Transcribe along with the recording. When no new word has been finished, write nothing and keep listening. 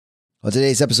On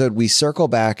today's episode, we circle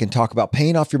back and talk about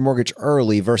paying off your mortgage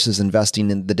early versus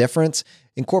investing in the difference,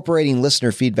 incorporating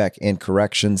listener feedback and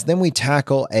corrections. Then we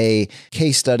tackle a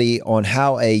case study on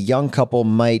how a young couple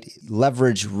might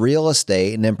leverage real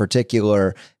estate, and in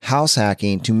particular, house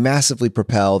hacking, to massively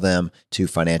propel them to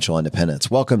financial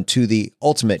independence. Welcome to the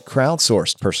ultimate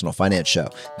crowdsourced personal finance show.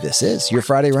 This is your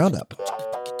Friday Roundup.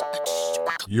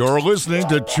 You're listening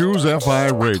to Choose FI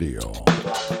Radio.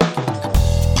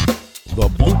 The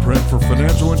blueprint for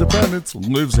financial independence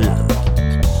lives here.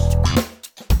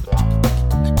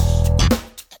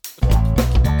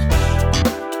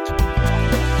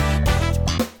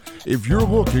 If you're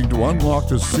looking to unlock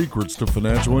the secrets to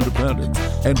financial independence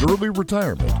and early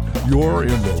retirement, you're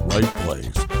in the right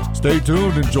place. Stay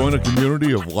tuned and join a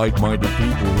community of like-minded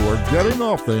people who are getting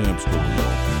off the hamster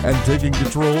wheel and taking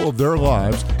control of their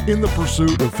lives in the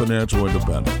pursuit of financial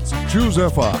independence. Choose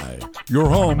FI, your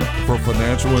home for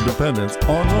financial independence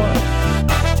online.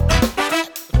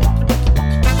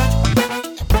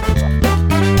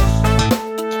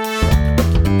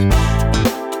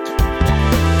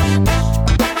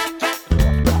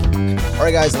 All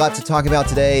right, guys, a lot to talk about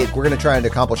today. We're going to try and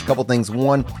accomplish a couple things.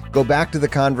 One, go back to the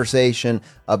conversation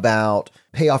about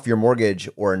pay off your mortgage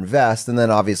or invest, and then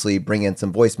obviously bring in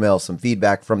some voicemail, some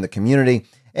feedback from the community.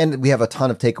 And we have a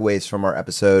ton of takeaways from our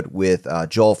episode with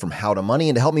Joel from How to Money.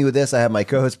 And to help me with this, I have my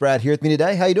co-host Brad here with me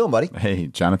today. How you doing, buddy? Hey,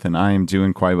 Jonathan, I am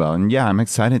doing quite well. And yeah, I'm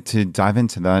excited to dive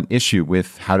into that issue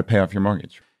with how to pay off your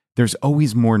mortgage. There's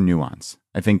always more nuance.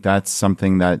 I think that's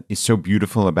something that is so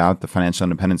beautiful about the financial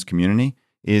independence community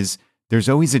is there's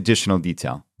always additional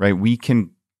detail, right? We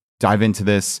can dive into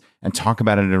this and talk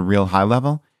about it at a real high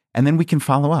level, and then we can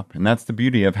follow up. And that's the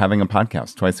beauty of having a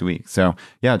podcast twice a week. So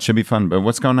yeah, it should be fun. But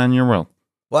what's going on in your world?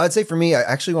 Well, I'd say for me, I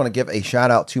actually want to give a shout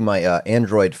out to my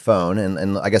Android phone.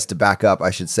 And I guess to back up,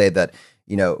 I should say that,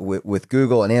 you know, with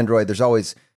Google and Android, there's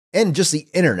always, and just the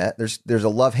internet, there's a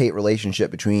love-hate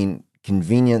relationship between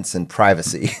convenience and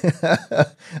privacy.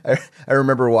 I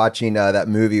remember watching that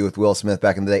movie with Will Smith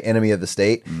back in the day, Enemy of the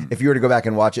State. If you were to go back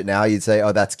and watch it now, you'd say,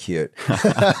 oh, that's cute.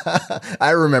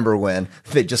 I remember when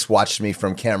they just watched me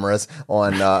from cameras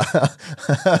on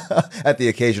at the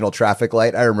occasional traffic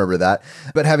light. I remember that.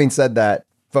 But having said that,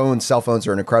 cell phones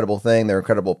are an incredible thing. They're an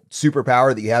incredible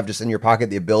superpower that you have just in your pocket,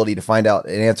 the ability to find out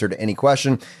an answer to any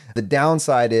question. The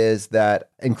downside is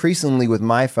that increasingly with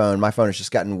my phone has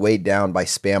just gotten weighed down by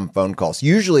spam phone calls.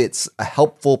 Usually it's a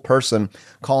helpful person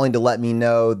calling to let me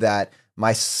know that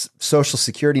my social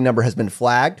security number has been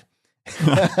flagged.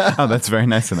 Oh, that's very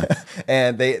nice of them.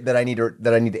 And that I need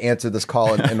to answer this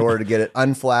call in order to get it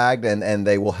unflagged, and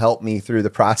they will help me through the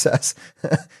process.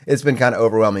 It's been kind of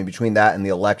overwhelming between that and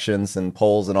the elections and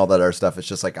polls and all that other stuff. It's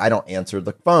just like I don't answer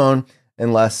the phone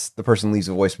unless the person leaves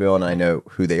a voicemail and I know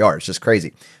who they are. It's just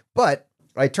crazy. But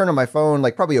I turned on my phone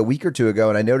like probably a week or two ago,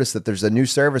 and I noticed that there's a new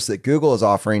service that Google is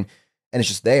offering, and it's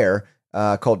just there.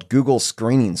 Called Google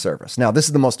Screening Service. Now, this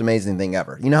is the most amazing thing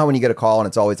ever. You know how when you get a call and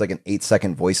it's always like an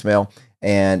 8-second voicemail,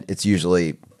 and it's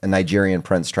usually a Nigerian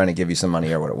prince trying to give you some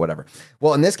money or whatever.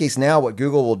 Well, in this case, now what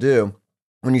Google will do,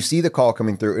 when you see the call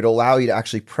coming through, it'll allow you to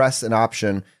actually press an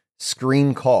option,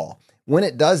 screen call. When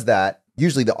it does that,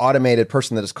 usually the automated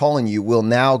person that is calling you will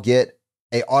now get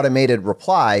an automated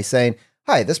reply saying,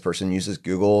 hi, this person uses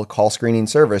Google Call Screening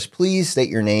Service. Please state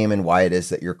your name and why it is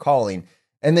that you're calling.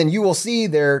 And then you will see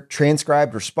their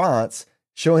transcribed response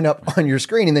showing up on your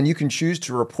screen. And then you can choose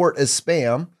to report as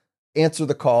spam, answer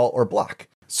the call, or block.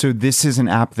 So this is an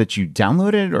app that you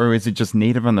downloaded, or is it just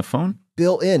native on the phone?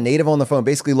 Built in, native on the phone,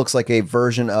 basically looks like a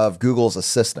version of Google's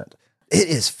Assistant. It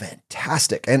is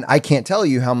fantastic. And I can't tell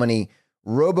you how many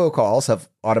robocalls have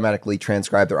automatically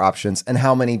transcribed their options and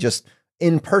how many just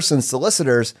in-person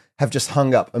solicitors have just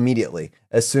hung up immediately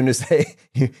as soon as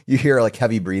you hear like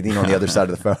heavy breathing on the other side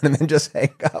of the phone and then just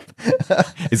hang up.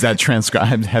 Is that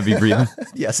transcribed heavy breathing?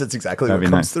 Yes, that's exactly what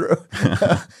comes through.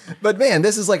 But man,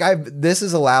 this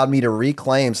has allowed me to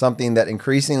reclaim something that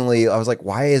increasingly I was like,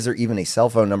 why is there even a cell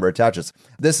phone number attached?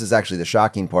 This is actually the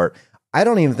shocking part. I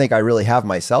don't even think I really have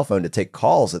my cell phone to take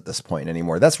calls at this point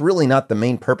anymore. That's really not the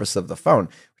main purpose of the phone,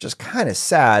 which is kind of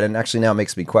sad and actually now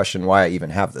makes me question why I even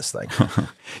have this thing.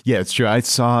 Yeah, it's true. I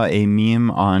saw a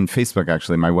meme on Facebook,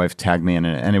 actually. My wife tagged me in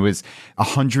it, and it was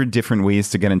 100 different ways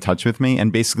to get in touch with me.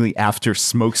 And basically after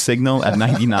smoke signal at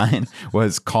 99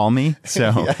 was call me.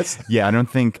 So yes. Yeah, I don't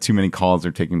think too many calls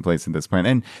are taking place at this point.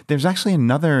 And there's actually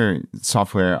another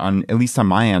software at least on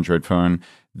my Android phone,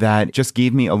 that just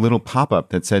gave me a little pop-up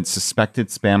that said suspected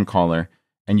spam caller,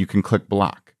 and you can click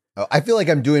block. Oh, I feel like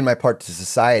I'm doing my part to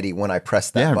society when I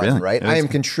press that button, really. right? I am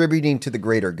contributing to the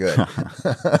greater good.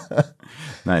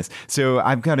 Nice. So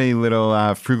I've got a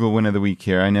little frugal win of the week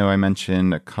here. I know I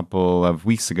mentioned a couple of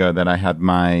weeks ago that I had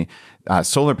my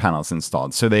solar panels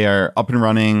installed. So they are up and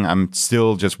running. I'm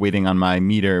still just waiting on my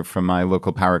meter from my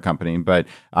local power company, but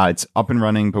it's up and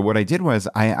running. But what I did was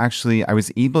I was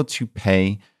able to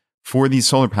pay for these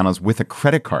solar panels with a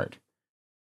credit card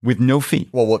with no fee.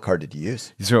 Well, what card did you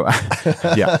use? So,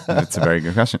 yeah, that's a very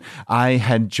good question. I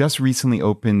had just recently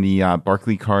opened the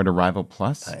Barclay card Arrival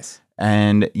Plus. Nice.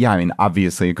 And yeah, I mean,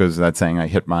 obviously it goes without saying I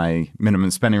hit my minimum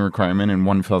spending requirement in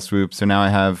one fell swoop. So now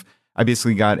I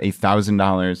basically got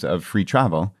 $1,000 of free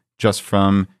travel just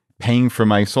from paying for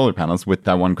my solar panels with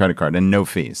that one credit card and no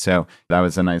fees. So that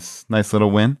was a nice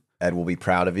little win. Ed will be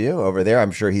proud of you over there.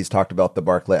 I'm sure he's talked about the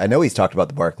Barclay. I know he's talked about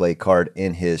the Barclay card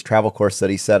in his travel course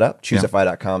that he set up,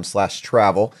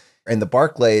 choosefi.com/travel. And the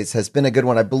Barclays has been a good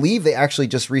one. I believe they actually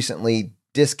just recently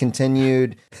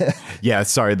discontinued. Yeah,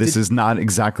 sorry, this is not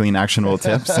exactly an actionable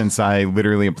tip since I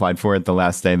literally applied for it the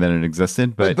last day that it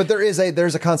existed. But there's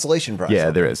a consolation prize. Yeah,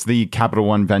 there is. The Capital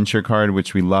One Venture card,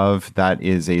 which we love, that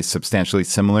is a substantially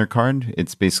similar card.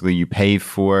 It's basically you pay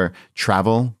for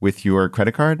travel with your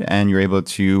credit card and you're able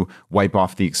to wipe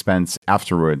off the expense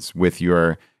afterwards with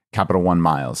your Capital One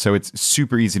miles. So it's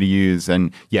super easy to use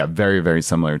and yeah, very, very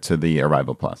similar to the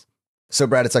Arrival Plus. So,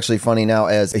 Brad, it's actually funny now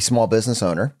as a small business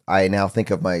owner, I now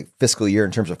think of my fiscal year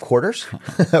in terms of quarters,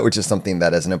 which is something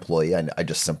that as an employee, I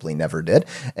just simply never did.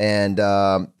 And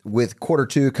with quarter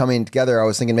two coming together, I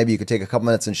was thinking maybe you could take a couple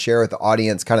minutes and share with the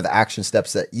audience kind of the action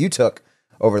steps that you took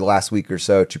over the last week or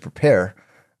so to prepare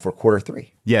for quarter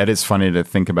three. Yeah, it is funny to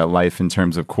think about life in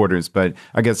terms of quarters, but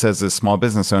I guess as a small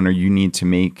business owner, you need to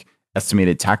make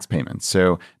estimated tax payments.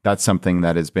 So that's something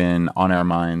that has been on our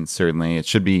minds, certainly. It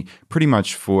should be pretty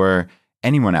much for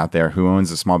anyone out there who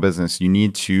owns a small business. You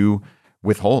need to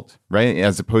withhold, right?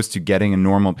 As opposed to getting a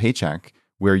normal paycheck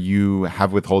where you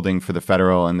have withholding for the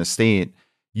federal and the state,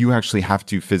 you actually have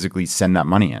to physically send that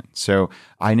money in. So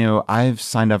I know I've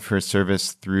signed up for a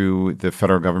service through the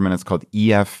federal government. It's called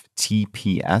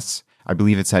EFTPS. I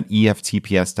believe it's at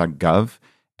eftps.gov.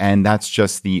 And that's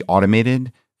just the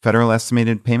automated federal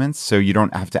estimated payments. So you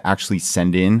don't have to actually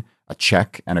send in a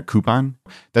check and a coupon.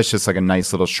 That's just like a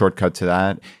nice little shortcut to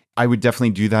that. I would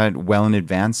definitely do that well in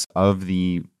advance of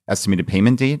the estimated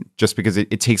payment date, just because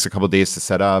it takes a couple of days to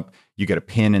set up. You get a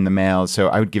PIN in the mail. So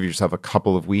I would give yourself a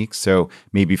couple of weeks. So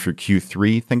maybe for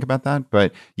Q3, think about that.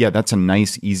 But yeah, that's a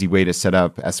nice, easy way to set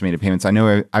up estimated payments. I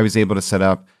know I was able to set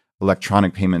up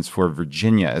electronic payments for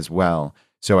Virginia as well.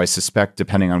 So I suspect,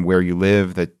 depending on where you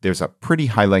live, that there's a pretty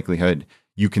high likelihood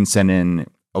you can send in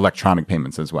electronic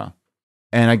payments as well.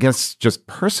 And I guess just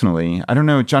personally, I don't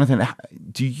know, Jonathan,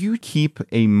 do you keep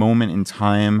a moment in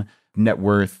time net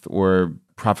worth or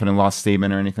profit and loss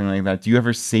statement or anything like that? Do you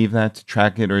ever save that to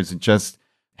track it? Or is it just,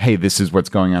 hey, this is what's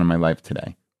going on in my life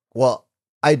today? Well,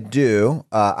 I do.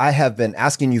 I have been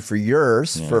asking you for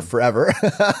yours for forever.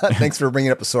 Thanks for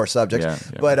bringing up a sore subject. Yeah.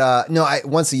 But no,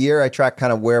 once a year, I track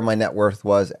kind of where my net worth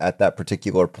was at that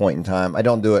particular point in time. I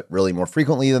don't do it really more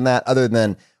frequently than that, other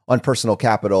than on Personal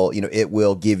Capital, it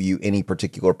will give you any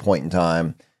particular point in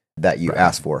time that you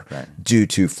ask for due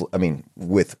to,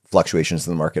 with fluctuations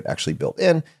in the market actually built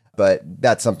in. But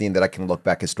that's something that I can look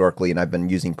back historically, and I've been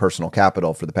using Personal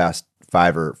Capital for the past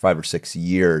 5 or 6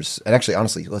 years. And actually,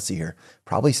 honestly, let's see here,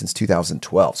 probably since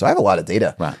 2012. So I have a lot of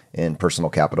data in Personal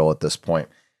Capital at this point.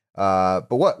 But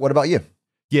what about you?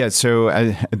 Yeah,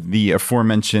 so the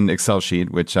aforementioned Excel sheet,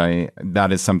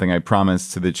 that is something I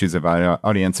promised to the Choose It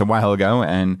audience a while ago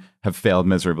and have failed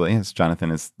miserably, as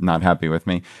Jonathan is not happy with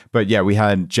me. But yeah, we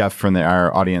had Jeff from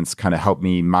our audience kind of help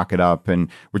me mock it up, and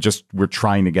we're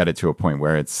trying to get it to a point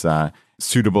where it's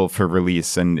suitable for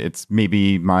release, and it's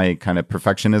maybe my kind of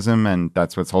perfectionism, and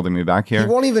that's what's holding me back here. He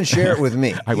won't even share it with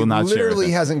me. I will not share it. He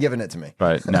literally hasn't given it to me.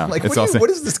 But no, like, what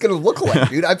is this going to look like,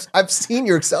 dude? I've seen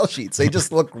your Excel sheets. They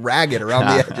just look ragged around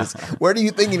the edges. Where do you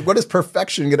think? What is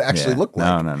perfection going to actually look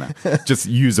like? No. Just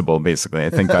usable, basically. I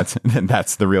think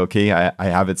that's the real key. I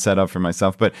have it set up for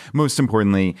myself, but most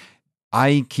importantly,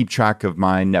 I keep track of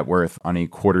my net worth on a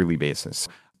quarterly basis.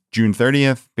 June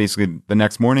 30th, basically the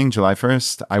next morning, July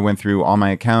 1st, I went through all my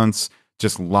accounts,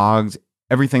 just logged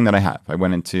everything that I have. I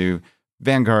went into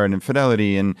Vanguard and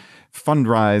Fidelity and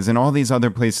Fundrise and all these other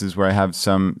places where I have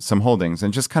some holdings,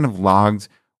 and just kind of logged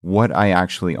what I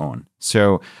actually own.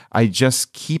 So I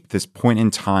just keep this point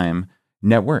in time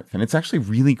net worth. And it's actually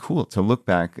really cool to look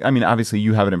back. I mean, obviously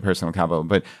you have it in Personal Capital,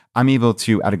 but I'm able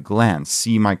to, at a glance,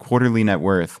 see my quarterly net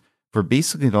worth for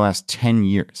basically the last 10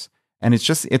 years. And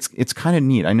it's kind of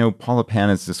neat. I know Paula Pan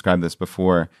has described this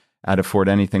before at Afford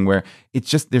Anything, where it's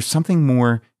just, there's something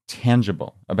more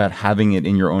tangible about having it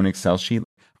in your own Excel sheet.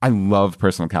 I love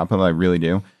Personal Capital, I really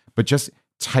do. But just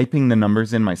typing the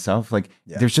numbers in myself, like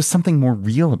there's just something more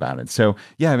real about it. So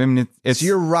yeah, I mean, it's so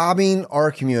you're robbing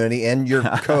our community and your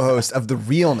co-host of the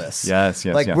realness. Yes.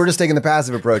 We're just taking the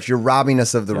passive approach. You're robbing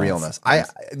us of the realness.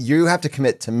 You have to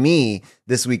commit to me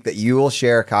this week that you will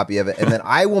share a copy of it, and then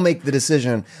I will make the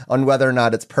decision on whether or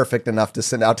not it's perfect enough to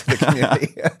send out to the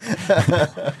community.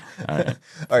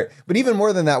 All right. But even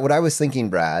more than that, what I was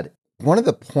thinking, Brad, one of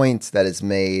the points that is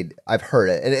made, I've heard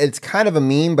it, and it's kind of a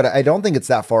meme, but I don't think it's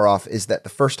that far off, is that the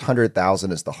first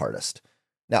 100,000 is the hardest.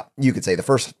 Now, you could say the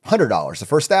first $100, the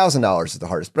first $1,000 is the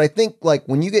hardest, but I think like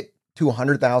when you get to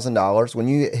 $100,000, when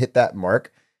you hit that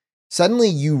mark, suddenly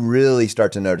you really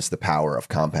start to notice the power of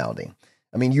compounding.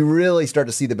 I mean, you really start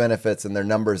to see the benefits and their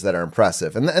numbers that are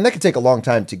impressive, and that could take a long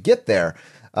time to get there.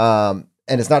 And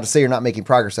it's not to say you're not making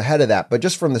progress ahead of that, but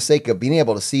just from the sake of being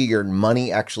able to see your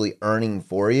money actually earning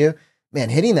for you, man,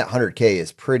 hitting that 100K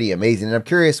is pretty amazing. And I'm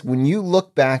curious, when you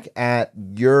look back at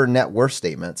your net worth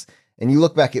statements and you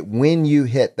look back at when you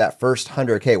hit that first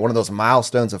 100K, one of those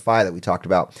milestones of FI that we talked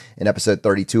about in episode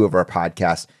 32 of our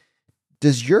podcast,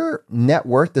 does your net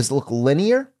worth, does it look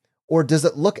linear or does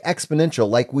it look exponential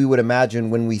like we would imagine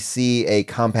when we see a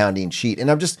compounding sheet? And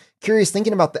I'm just curious,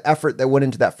 thinking about the effort that went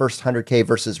into that first 100K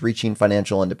versus reaching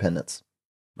financial independence.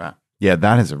 Wow. Yeah,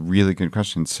 that is a really good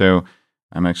question. So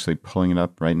I'm actually pulling it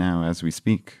up right now as we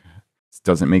speak. This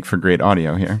doesn't make for great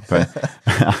audio here, but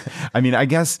I mean, I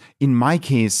guess in my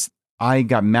case, I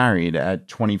got married at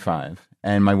 25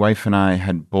 and my wife and I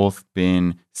had both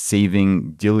been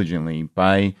saving diligently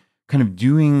by kind of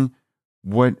doing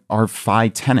what our FI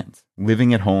tenets,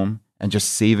 living at home and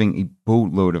just saving a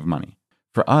boatload of money.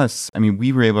 For us, I mean,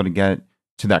 we were able to get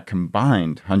to that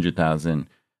combined 100,000,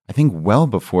 I think well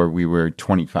before we were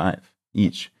 25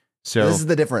 each. So this is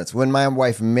the difference. When my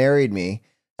wife married me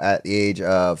at the age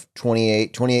of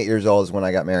 28 years old is when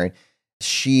I got married.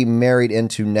 She married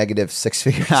into negative six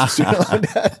figures.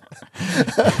 A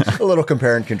little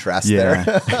compare and contrast there.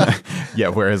 Yeah.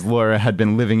 Whereas Laura had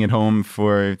been living at home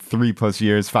for 3+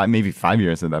 years, maybe 5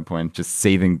 years at that point, just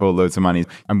saving boatloads of money.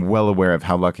 I'm well aware of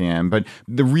how lucky I am. But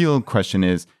the real question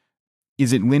is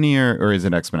it linear or is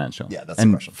it exponential? Yeah, that's the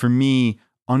question. For me,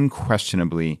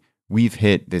 unquestionably, we've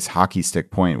hit this hockey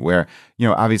stick point where,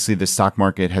 obviously the stock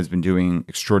market has been doing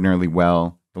extraordinarily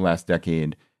well the last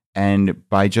decade. And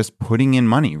by just putting in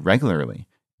money regularly,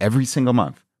 every single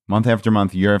month after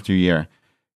month, year after year,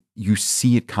 you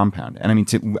see it compound. And I mean,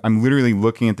 I'm literally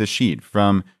looking at this sheet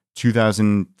from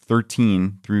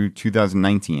 2013 through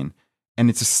 2019. And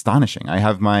it's astonishing. I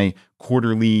have my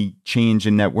quarterly change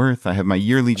in net worth. I have my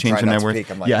yearly change in net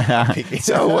worth. I'm like,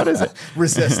 So what is it?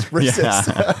 Resist.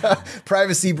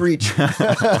 Privacy breach.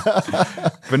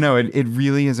 But no, it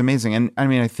really is amazing. And I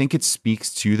mean, I think it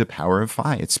speaks to the power of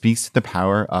FI. It speaks to the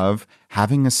power of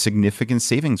having a significant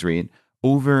savings rate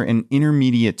over an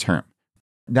intermediate term.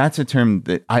 That's a term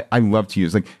that I love to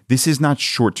use. Like, this is not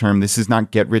short term. This is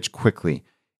not get rich quickly.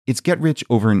 It's get rich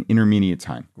over an intermediate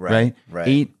time, right?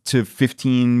 8 to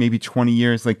 15, maybe 20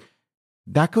 years. Like,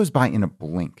 that goes by in a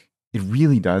blink. It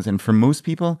really does. And for most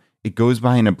people, it goes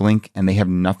by in a blink and they have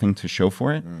nothing to show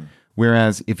for it.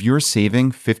 Whereas if you're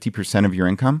saving 50% of your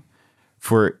income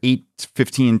for 8,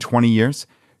 15, 20 years,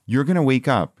 you're going to wake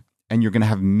up and you're going to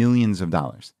have millions of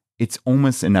dollars. It's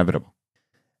almost inevitable.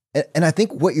 And I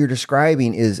think what you're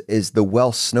describing is the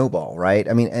wealth snowball, right?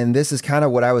 I mean, and this is kind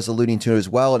of what I was alluding to as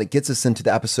well. And it gets us into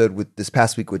the episode with this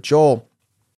past week with Joel.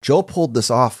 Joel pulled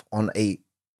this off on a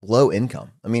low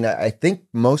income. I mean, I think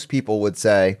most people would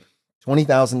say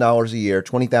 $20,000 a year,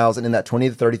 $20,000 in that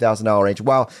 $20,000 to $30,000 range.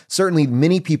 While certainly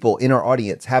many people in our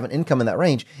audience have an income in that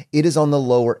range, it is on the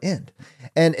lower end.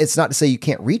 And it's not to say you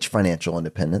can't reach financial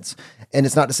independence, and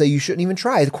it's not to say you shouldn't even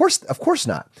try. Of course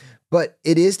not. But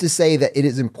it is to say that it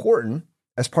is important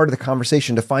as part of the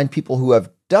conversation to find people who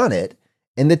have done it,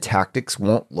 and the tactics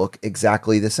won't look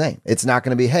exactly the same. It's not going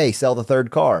to be, hey, sell the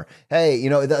third car. Hey,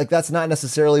 that's not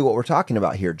necessarily what we're talking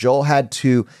about here. Joel had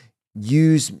to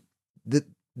use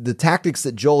the tactics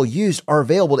that Joel used are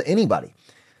available to anybody.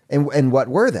 And what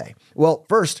were they? Well,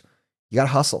 first, you got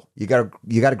to hustle. You got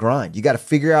to grind. You got to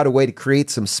figure out a way to create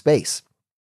some space.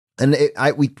 And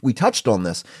we touched on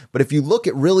this, but if you look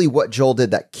at really what Joel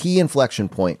did, that key inflection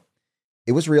point,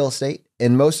 it was real estate.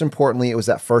 And most importantly, it was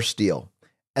that first deal.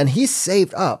 And he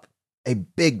saved up a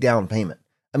big down payment.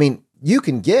 I mean, you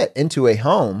can get into a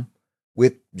home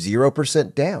with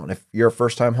 0% down if you're a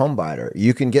first-time home buyer.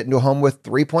 You can get into a home with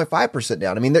 3.5%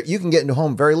 down. I mean, you can get into a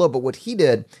home very low. But what he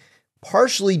did,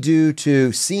 partially due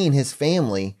to seeing his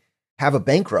family have a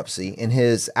bankruptcy in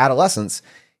his adolescence,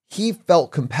 he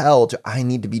felt compelled to, I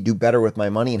need to do better with my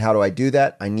money. And how do I do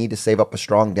that? I need to save up a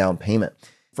strong down payment.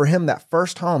 For him, that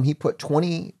first home, he put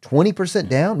 20%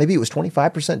 down. Maybe it was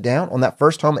 25% down on that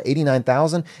first home at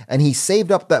 $89,000. And he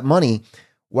saved up that money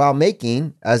while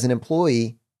making, as an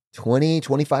employee,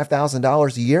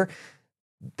 $25,000 a year.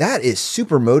 That is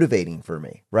super motivating for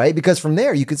me, right? Because from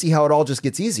there, you can see how it all just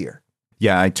gets easier.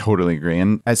 Yeah, I totally agree.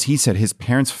 And as he said, his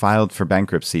parents filed for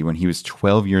bankruptcy when he was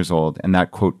 12 years old, and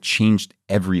that, quote, changed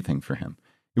everything for him.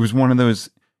 It was one of those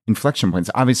inflection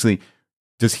points. Obviously,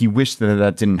 does he wish that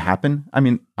that didn't happen? I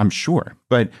mean, I'm sure.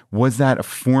 But was that a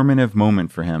formative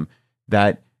moment for him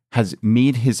that has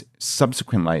made his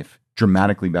subsequent life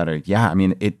dramatically better? Yeah, I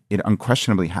mean, it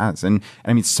unquestionably has. And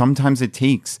I mean, sometimes it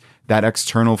takes that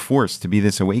external force to be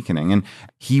this awakening. And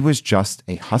he was just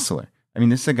a hustler. I mean,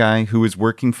 this is a guy who was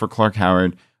working for Clark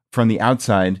Howard. From the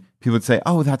outside, people would say,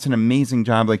 oh, that's an amazing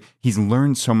job. Like, he's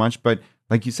learned so much. But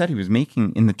like you said, he was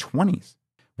making in the 20s.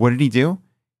 What did he do?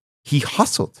 He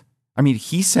hustled. I mean,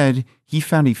 he said he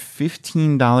found a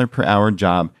 $15 per hour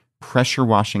job pressure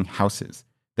washing houses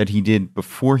that he did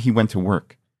before he went to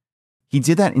work. He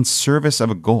did that in service of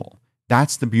a goal.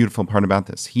 That's the beautiful part about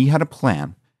this. He had a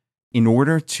plan. In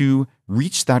order to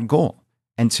reach that goal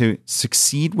and to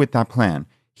succeed with that plan,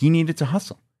 he needed to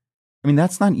hustle. I mean,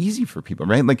 that's not easy for people,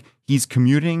 right? Like, he's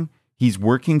commuting, he's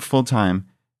working full time.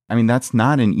 I mean, that's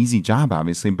not an easy job,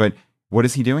 obviously, but what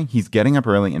is he doing? He's getting up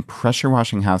early and pressure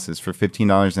washing houses for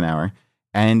 $15 an hour.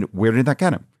 And where did that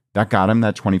get him? That got him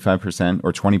that 25%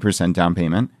 or 20% down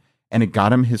payment, and it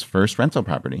got him his first rental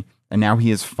property. And now he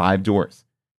has 5 doors,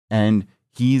 and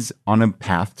he's on a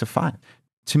path to 5.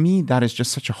 To me, that is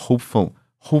just such a hopeful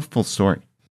story.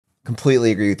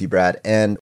 Completely agree with you, Brad.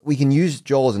 And we can use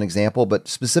Joel as an example, but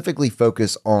specifically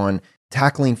focus on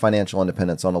tackling financial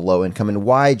independence on a low income and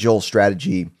why Joel's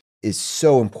strategy is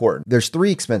so important. There's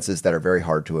 3 expenses that are very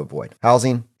hard to avoid: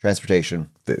 housing, transportation,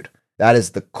 food. That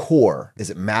is the core. Is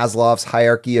it Maslow's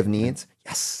hierarchy of needs?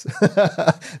 Yes.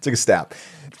 Took a stab.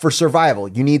 For survival,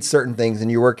 you need certain things and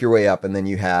you work your way up, and then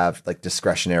you have like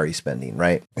discretionary spending,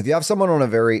 right? If you have someone on a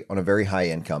very high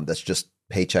income that's just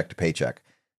paycheck to paycheck,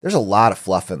 there's a lot of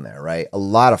fluff in there, right? A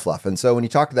lot of fluff. And so when you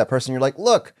talk to that person, you're like,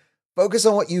 look, focus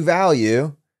on what you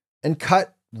value and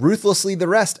cut ruthlessly the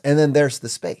rest. And then there's the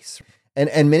space.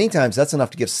 And many times that's enough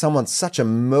to give someone such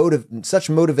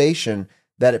motivation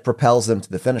that it propels them to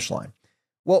the finish line.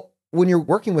 Well, when you're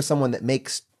working with someone that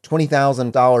makes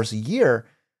 $20,000 a year,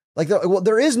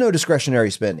 there is no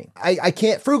discretionary spending. I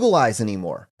can't frugalize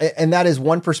anymore. And that is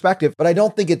one perspective, but I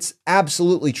don't think it's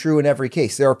absolutely true in every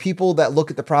case. There are people that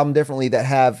look at the problem differently, that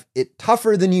have it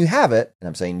tougher than you have it. And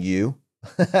I'm saying you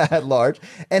at large,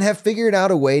 and have figured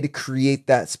out a way to create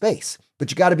that space.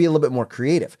 But you got to be a little bit more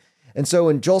creative. And so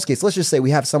in Joel's case, let's just say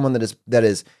we have someone that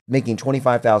is making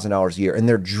 $25,000 a year, and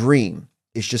their dream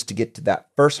is just to get to that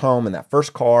first home and that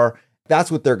first car. That's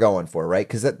what they're going for, right?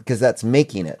 Because that's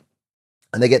making it.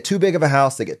 And they get too big of a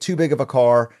house, they get too big of a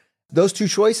car. Those 2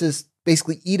 choices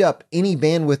basically eat up any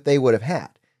bandwidth they would have had.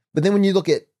 But then when you look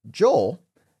at Joel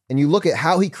and you look at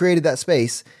how he created that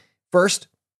space, first,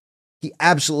 he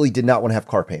absolutely did not want to have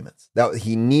car payments. That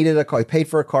he needed a car. He paid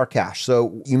for a car cash.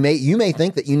 So you may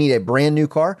think that you need a brand new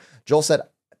car. Joel said,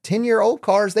 10-year-old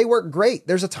cars, they work great.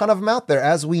 There's a ton of them out there.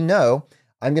 As we know,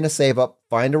 I'm going to save up,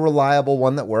 find a reliable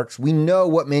one that works. We know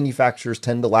what manufacturers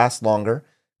tend to last longer.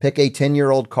 Pick a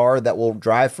 10-year-old car that will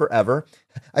drive forever.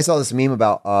 I saw this meme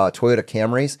about Toyota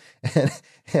Camrys,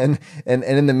 and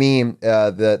in the meme,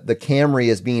 the Camry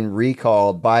is being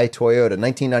recalled by Toyota.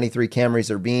 1993 Camrys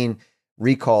are being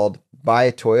recalled by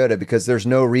Toyota because there's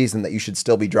no reason that you should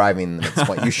still be driving them at this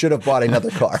point. You should have bought another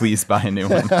car. Please buy a new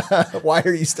one. Why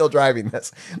are you still driving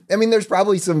this? I mean, there's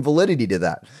probably some validity to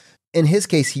that. In his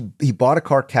case, he bought a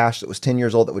car cash that was 10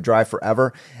 years old that would drive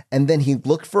forever. And then he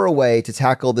looked for a way to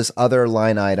tackle this other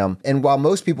line item. And while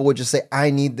most people would just say, I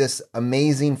need this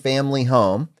amazing family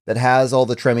home that has all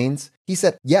the trimmings, he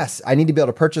said, yes, I need to be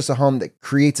able to purchase a home that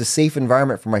creates a safe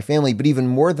environment for my family. But even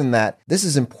more than that, this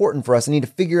is important for us. I need to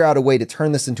figure out a way to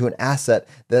turn this into an asset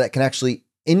that can actually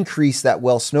increase that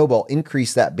wealth snowball,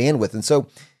 increase that bandwidth. And so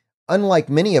unlike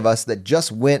many of us that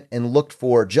just went and looked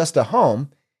for just a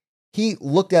home, he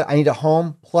looked at, I need a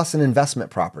home plus an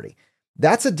investment property.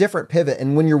 That's a different pivot.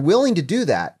 And when you're willing to do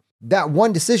that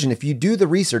one decision, if you do the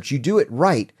research, you do it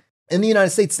right. In the United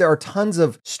States, there are tons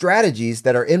of strategies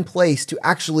that are in place to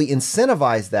actually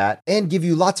incentivize that and give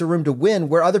you lots of room to win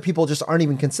where other people just aren't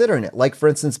even considering it. Like, for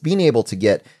instance, being able to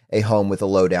get a home with a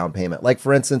low down payment. Like,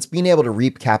 for instance, being able to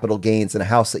reap capital gains in a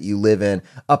house that you live in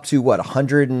up to what,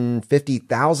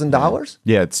 $150,000?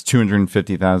 Yeah, it's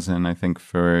 $250,000, I think,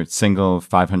 for single,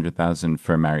 $500,000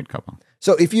 for a married couple.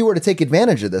 So if you were to take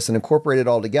advantage of this and incorporate it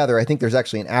all together, I think there's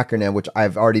actually an acronym, which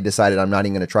I've already decided I'm not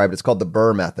even going to try, but it's called the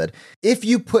BRRRR method. If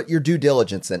you put your due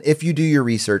diligence in, if you do your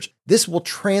research, this will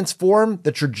transform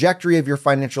the trajectory of your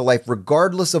financial life,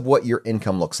 regardless of what your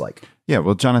income looks like. Yeah,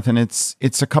 well, Jonathan, it's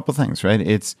a couple things, right?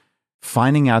 It's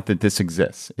finding out that this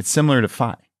exists. It's similar to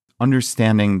FI.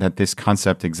 Understanding that this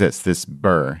concept exists, this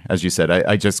BRRRR, as you said.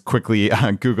 I just quickly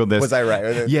Googled this. Was I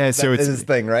right? Yeah, so it's his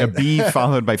thing, right? A B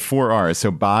followed by 4 R's. So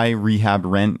buy, rehab,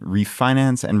 rent,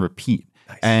 refinance, and repeat.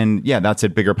 Nice. And yeah, that's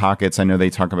at Bigger Pockets. I know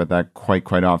they talk about that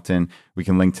quite often. We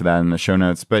can link to that in the show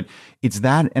notes. But it's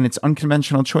that, and it's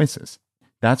unconventional choices.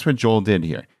 That's what Joel did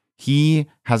here. He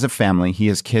has a family, he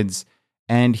has kids,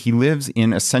 and he lives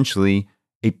in essentially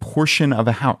a portion of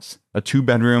a house, a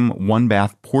 2-bedroom,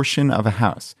 1-bath portion of a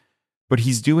house. But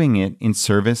he's doing it in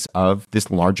service of this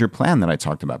larger plan that I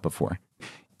talked about before.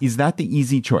 Is that the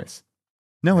easy choice?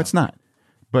 No, it's not.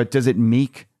 But does it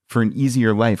make for an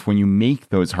easier life when you make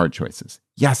those hard choices?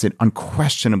 Yes, it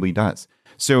unquestionably does.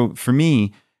 So for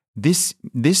me, this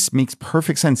makes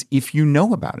perfect sense if you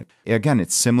know about it. Again,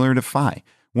 it's similar to FI.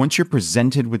 Once you're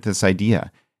presented with this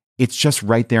idea, it's just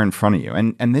right there in front of you.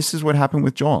 And this is what happened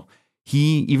with Joel.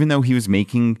 He, even though he was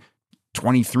making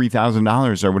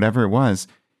 $23,000 or whatever it was,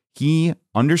 he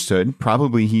understood,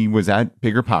 probably he was at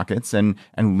Bigger Pockets and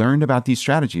learned about these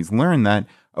strategies, learned that,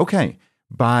 okay,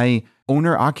 by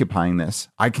owner occupying this,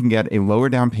 I can get a lower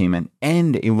down payment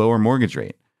and a lower mortgage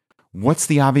rate. What's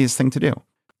the obvious thing to do?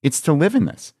 It's to live in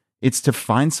this. It's to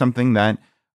find something that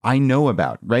I know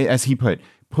about, right? As he put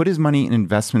his money in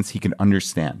investments he could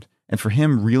understand. And for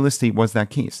him, real estate was that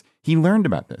case. He learned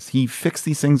about this. He fixed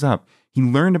these things up. He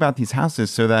learned about these houses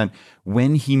so that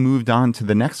when he moved on to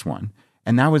the next one,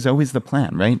 and that was always the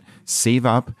plan, right? Save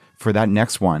up for that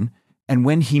next one. And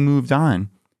when he moved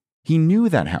on, he knew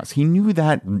that house. He knew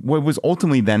that what was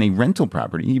ultimately then a rental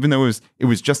property, even though it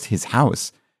was just his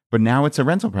house, but now it's a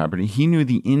rental property. He knew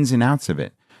the ins and outs of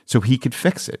it, so he could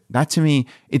fix it. That to me,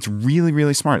 it's really,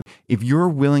 really smart. If you're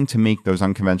willing to make those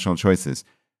unconventional choices,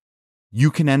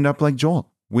 you can end up like Joel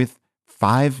with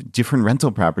 5 different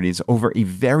rental properties over a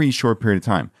very short period of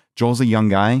time. Joel's a young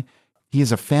guy. He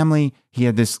has a family, he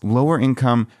had this lower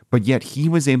income, but yet he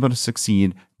was able to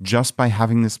succeed just by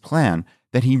having this plan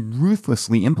that he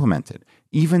ruthlessly implemented,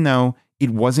 even though it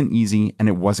wasn't easy and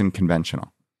it wasn't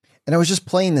conventional. And I was just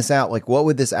playing this out, like what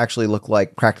would this actually look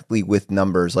like practically with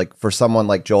numbers, like for someone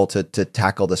like Joel to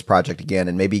tackle this project again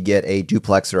and maybe get a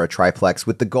duplex or a triplex,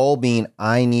 with the goal being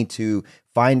I need to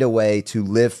find a way to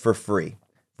live for free,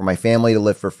 for my family to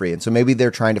live for free. And so maybe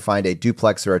they're trying to find a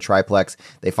duplex or a triplex.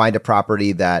 They find a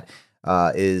property that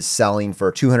is selling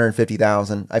for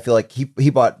 $250,000. I feel like he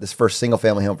bought this first single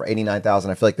family home for $89,000.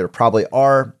 I feel like there probably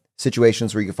are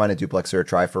situations where you can find a duplex or a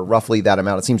tri for roughly that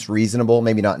amount. It seems reasonable,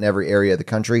 maybe not in every area of the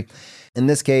country. In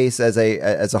this case, as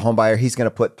a home buyer, he's going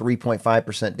to put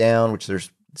 3.5% down, which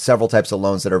there's several types of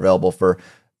loans that are available for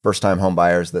first-time home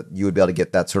buyers that you would be able to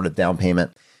get that sort of down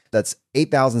payment. That's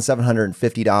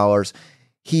 $8,750.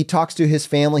 He talks to his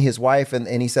family, his wife,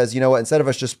 and he says, you know what, instead of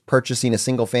us just purchasing a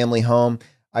single family home,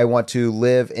 I want to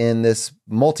live in this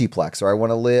multiplex, or I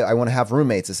want to have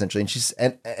roommates essentially.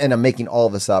 And I'm making all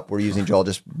of this up. We're using Joel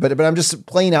but I'm just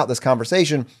playing out this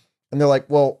conversation. And they're like,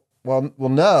 well,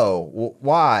 no,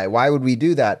 why would we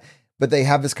do that? But they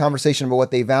have this conversation about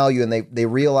what they value, and they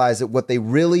realize that what they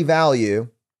really value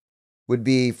would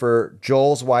be for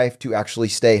Joel's wife to actually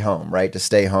stay home, right? To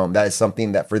stay home. That is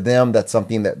something that for them, that's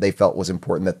something that they felt was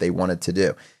important that they wanted to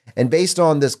do. And based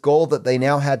on this goal that they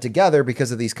now had together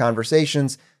because of these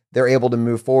conversations, they're able to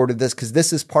move forward with this because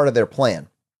this is part of their plan.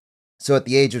 So at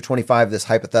the age of 25, this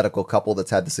hypothetical couple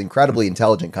that's had this incredibly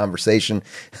intelligent conversation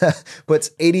puts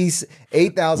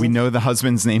 $8,000. We know the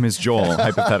husband's name is Joel,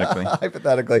 hypothetically.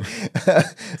 Hypothetically.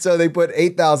 So they put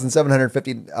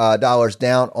 $8,750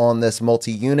 down on this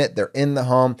multi-unit. They're in the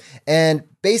home. And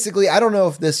basically, I don't know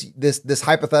if this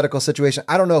hypothetical situation,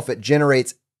 I don't know if it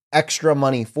generates extra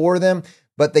money for them,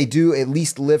 but they do at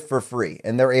least live for free,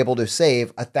 and they're able to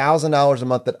save $1,000 a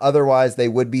month that otherwise they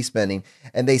would be spending.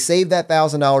 And they save that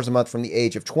 $1,000 a month from the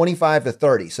age of 25 to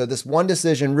 30. So this one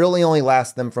decision really only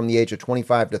lasts them from the age of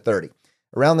 25 to 30,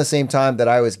 around the same time that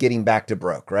I was getting back to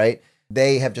broke, right?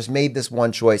 They have just made this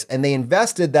one choice, and they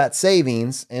invested that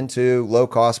savings into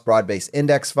low-cost broad-based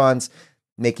index funds,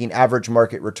 making average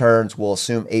market returns, we'll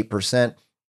assume 8%.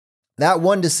 That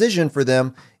one decision for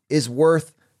them is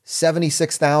worth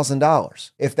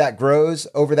 $76,000. If that grows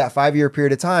over that 5-year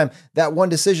period of time, that one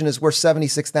decision is worth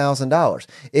 $76,000.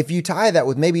 If you tie that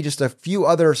with maybe just a few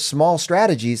other small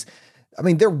strategies, I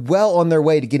mean, they're well on their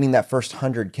way to getting that first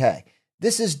 100K.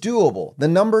 This is doable. The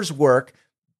numbers work.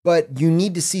 but you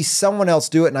need to see someone else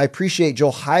do it. And I appreciate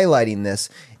Joel highlighting this.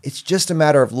 It's just a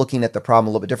matter of looking at the problem a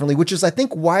little bit differently, which is, I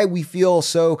think, why we feel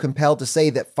so compelled to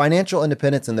say that financial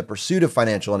independence and the pursuit of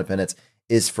financial independence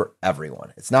is for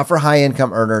everyone. It's not for high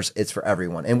income earners. It's for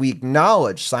everyone. And we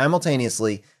acknowledge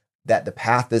simultaneously that the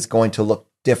path is going to look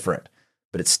different,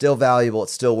 but it's still valuable.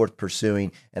 It's still worth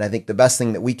pursuing. And I think the best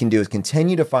thing that we can do is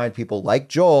continue to find people like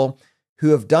Joel who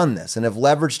have done this and have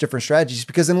leveraged different strategies,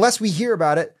 because unless we hear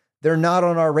about it, they're not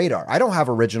on our radar. I don't have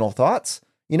original thoughts.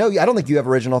 I don't think you have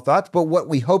original thoughts, but what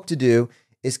we hope to do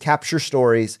is capture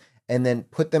stories and then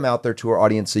put them out there to our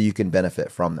audience so you can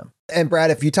benefit from them. And Brad,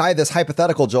 if you tie this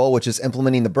hypothetical Joel, which is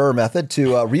implementing the Burr method,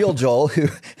 to real Joel, who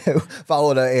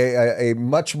followed a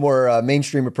much more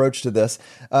mainstream approach to this,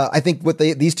 I think what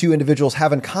these two individuals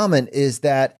have in common is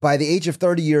that by the age of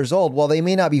 30 years old, while they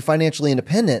may not be financially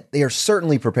independent, they are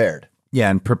certainly prepared. Yeah,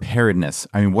 and preparedness.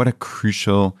 I mean, what a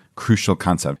crucial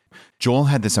concept. Joel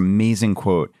had this amazing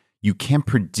quote: "You can't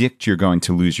predict you're going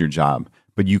to lose your job,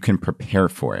 but you can prepare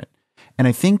for it." And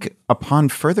I think upon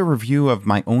further review of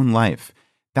my own life,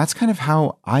 that's kind of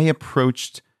how I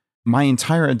approached my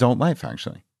entire adult life,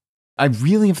 actually. I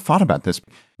really have thought about this.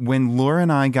 When Laura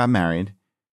and I got married,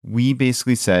 we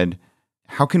basically said,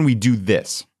 how can we do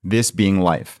this being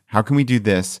life? How can we do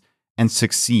this and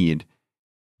succeed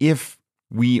if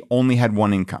we only had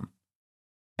one income?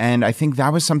 And I think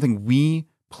that was something we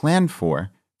planned for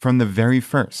from the very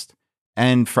first.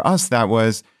 And for us, that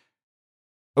was,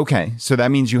 okay, so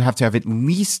that means you have to have at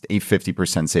least a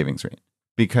 50% savings rate,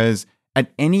 because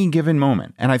at any given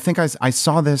moment, and I think I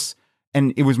saw this,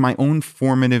 and it was my own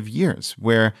formative years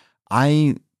where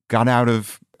I got out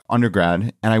of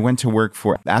undergrad and I went to work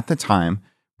for, at the time,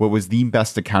 what was the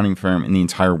best accounting firm in the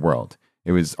entire world.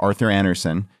 It was Arthur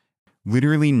Andersen.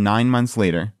 Literally 9 months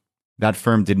later, that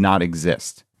firm did not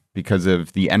exist because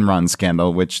of the Enron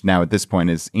scandal, which now at this point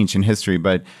is ancient history.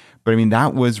 But I mean,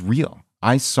 that was real.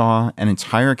 I saw an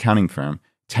entire accounting firm,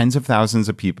 tens of thousands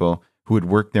of people who had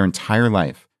worked their entire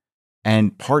life,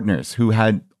 and partners who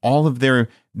had all of their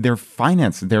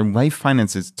finances, their life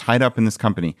finances tied up in this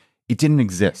company. It didn't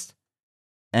exist.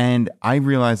 And I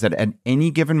realized that at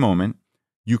any given moment,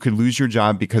 you could lose your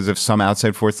job because of some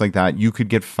outside force like that. You could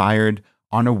get fired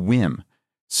on a whim.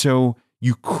 So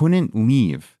you couldn't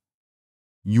leave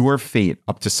your fate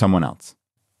up to someone else.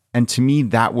 And to me,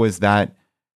 that was that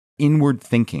inward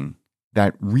thinking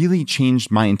that really changed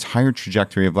my entire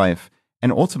trajectory of life.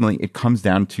 And ultimately, it comes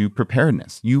down to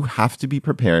preparedness. You have to be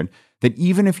prepared that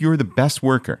even if you're the best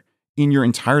worker in your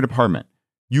entire department,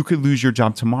 you could lose your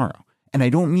job tomorrow. And I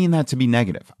don't mean that to be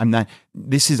negative.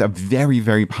 This is a very,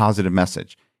 very positive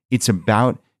message. It's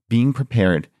about being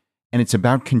prepared, and it's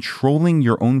about controlling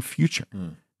your own future,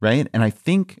 right? And I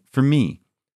think for me,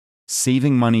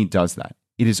 saving money does that.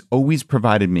 It has always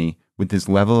provided me with this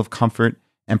level of comfort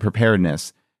and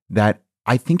preparedness that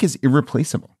I think is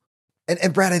irreplaceable.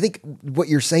 And Brad, I think what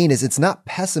you're saying is it's not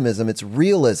pessimism, it's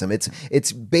realism.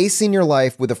 It's basing your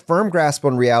life with a firm grasp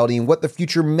on reality and what the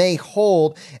future may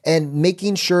hold, and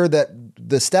making sure that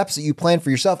the steps that you plan for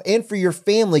yourself and for your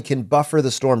family can buffer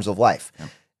the storms of life. Yeah.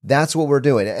 That's what we're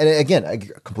doing. And again, I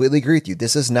completely agree with you.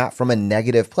 This is not from a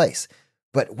negative place.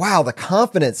 But wow, the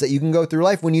confidence that you can go through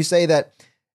life when you say that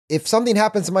if something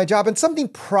happens to my job, and something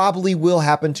probably will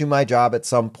happen to my job at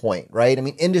some point, right? I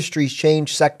mean, industries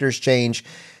change, sectors change,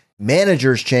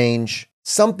 managers change,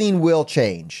 something will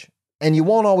change, and you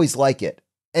won't always like it.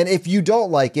 And if you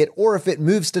don't like it, or if it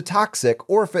moves to toxic,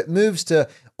 or if it moves to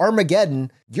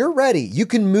Armageddon, you're ready. You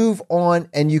can move on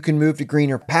and you can move to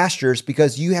greener pastures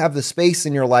because you have the space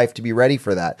in your life to be ready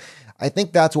for that. I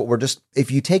think that's what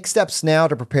if you take steps now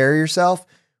to prepare yourself,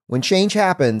 when change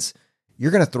happens,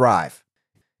 you're going to thrive.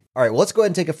 All right, well, let's go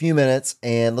ahead and take a few minutes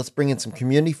and let's bring in some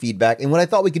community feedback. And what I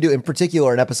thought we could do in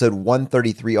particular in episode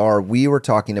 133R, we were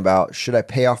talking about, should I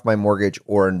pay off my mortgage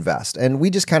or invest? And we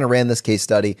just kind of ran this case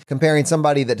study comparing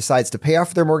somebody that decides to pay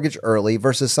off their mortgage early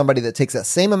versus somebody that takes that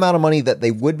same amount of money that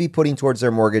they would be putting towards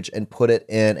their mortgage and put it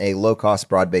in a low-cost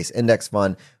broad-based index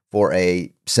fund for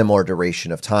a similar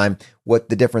duration of time. What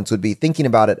the difference would be, thinking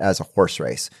about it as a horse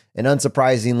race. And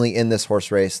unsurprisingly, in this horse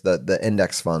race, the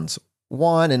index funds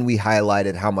won, and we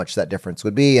highlighted how much that difference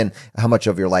would be and how much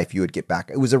of your life you would get back.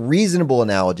 It was a reasonable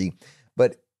analogy,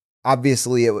 but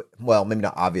obviously, maybe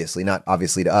not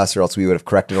obviously to us, or else we would have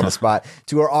corrected on the spot.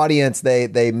 To our audience,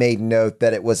 they made note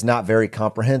that it was not very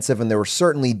comprehensive, and there were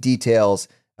certainly details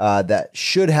that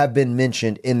should have been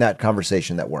mentioned in that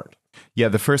conversation that weren't. Yeah,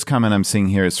 the first comment I'm seeing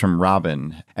here is from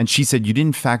Robin. And she said, you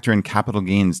didn't factor in capital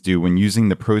gains due when using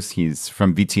the proceeds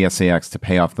from VTSAX to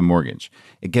pay off the mortgage.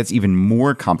 It gets even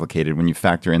more complicated when you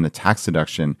factor in the tax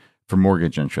deduction for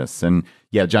mortgage interests. And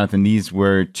yeah, Jonathan, these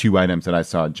were two items that I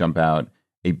saw jump out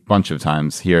a bunch of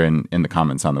times here in the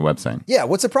comments on the website. Yeah,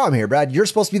 what's the problem here, Brad? You're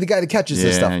supposed to be the guy that catches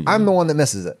this stuff. I'm the one that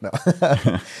misses it. No.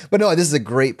 But no, this is a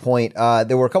great point.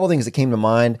 There were a couple of things that came to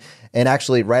mind. And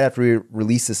actually, right after we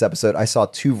released this episode, I saw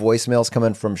 2 voicemails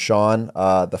coming from Sean,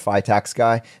 the FI tax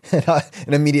guy.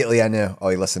 And immediately I knew,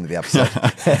 he listened to the episode.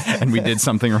 And we did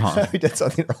something wrong. We did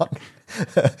something wrong.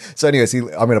 So anyways, I'm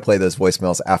going to play those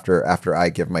voicemails after I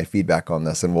give my feedback on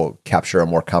this, and we'll capture a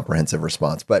more comprehensive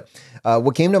response. But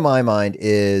what came to my mind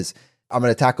is I'm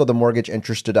going to tackle the mortgage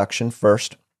interest deduction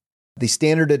first. The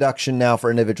standard deduction now for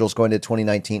individuals going to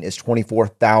 2019 is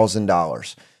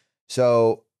 $24,000.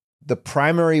 So the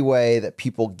primary way that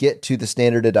people get to the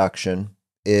standard deduction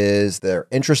is their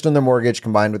interest on their mortgage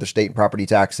combined with their state and property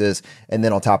taxes. And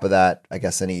then on top of that, I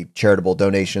guess any charitable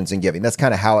donations and giving. That's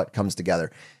kind of how it comes together.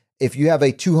 If you have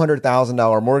a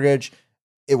 $200,000 mortgage,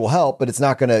 it will help, but it's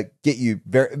not going to get you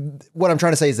what I'm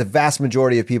trying to say is the vast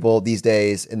majority of people these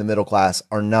days in the middle class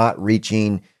are not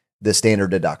reaching the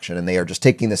standard deduction, and they are just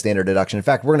taking the standard deduction. In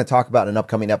fact, we're going to talk about in an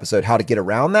upcoming episode how to get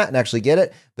around that and actually get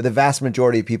it. But the vast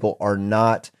majority of people are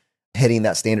not hitting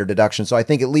that standard deduction. So I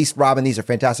think at least, Robin, these are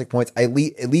fantastic points. At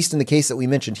least in the case that we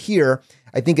mentioned here,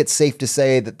 I think it's safe to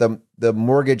say that the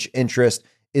mortgage interest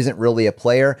isn't really a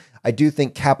player. I do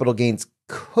think capital gains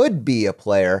could be a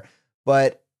player,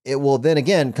 but it will then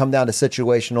again come down to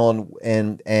situational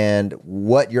and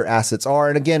what your assets are.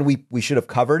 And again, we should have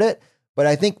covered it, but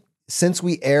I think since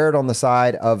we erred on the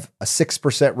side of a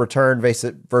 6% return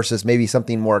versus maybe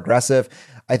something more aggressive,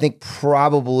 I think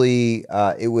probably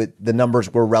the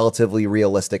numbers were relatively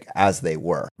realistic as they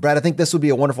were. Brad, I think this would be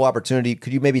a wonderful opportunity.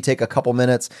 Could you maybe take a couple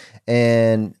minutes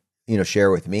and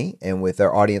share with me and with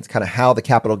our audience kind of how the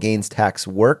capital gains tax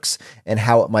works and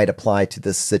how it might apply to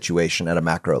this situation at a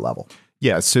macro level?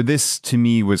 Yeah, so this to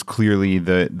me was clearly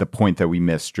the point that we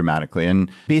missed dramatically.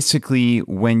 And basically,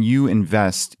 when you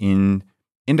invest in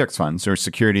index funds or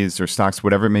securities or stocks,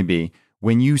 whatever it may be,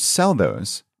 when you sell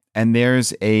those and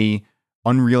there's a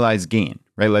unrealized gain,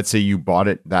 right? Let's say you bought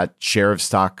that share of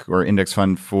stock or index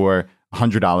fund for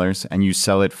 $100 and you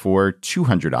sell it for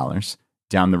 $200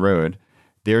 down the road,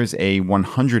 there's a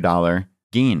 $100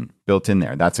 gain built in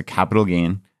there. That's a capital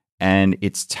gain, and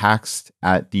it's taxed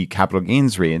at the capital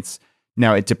gains rates.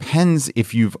 Now, it depends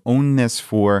if you've owned this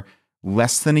for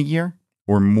less than a year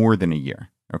or more than a year,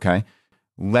 okay?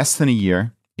 Less than a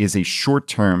year is a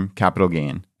short-term capital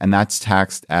gain, and that's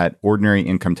taxed at ordinary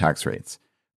income tax rates.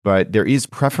 But there is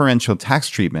preferential tax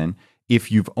treatment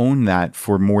if you've owned that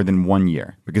for more than 1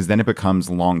 year, because then it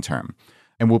becomes long-term.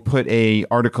 And we'll put an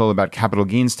article about capital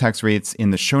gains tax rates in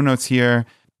the show notes here.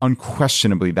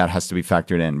 Unquestionably, that has to be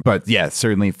factored in. But yeah,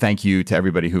 certainly thank you to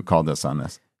everybody who called us on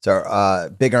this.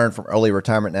 So Big Earn from Early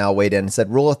Retirement Now weighed in and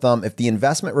said, rule of thumb, if the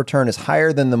investment return is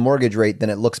higher than the mortgage rate, then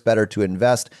it looks better to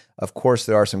invest. Of course,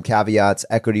 there are some caveats.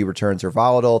 Equity returns are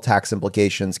volatile, tax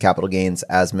implications, capital gains,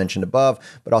 as mentioned above,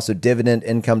 but also dividend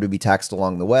income to be taxed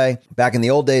along the way. Back in the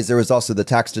old days, there was also the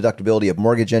tax deductibility of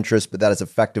mortgage interest, but that has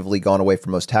effectively gone away for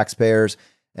most taxpayers.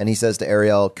 And he says to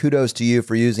Ariel, kudos to you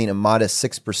for using a modest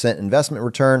 6% investment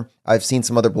return. I've seen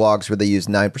some other blogs where they use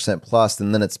 9% plus,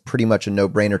 and then it's pretty much a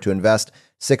no-brainer to invest.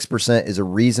 6% is a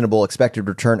reasonable expected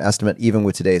return estimate, even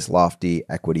with today's lofty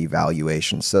equity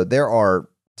valuation. So there are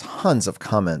tons of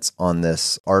comments on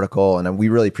this article, and we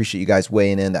really appreciate you guys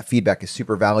weighing in. That feedback is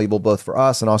super valuable, both for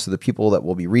us and also the people that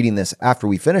will be reading this after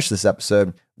we finish this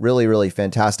episode. Really, really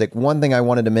fantastic. One thing I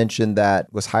wanted to mention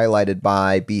that was highlighted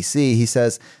by BC, he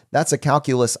says, that's a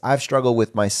calculus I've struggled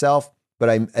with myself, but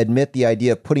I admit the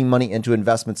idea of putting money into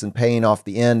investments and paying off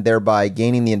the end, thereby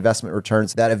gaining the investment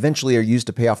returns that eventually are used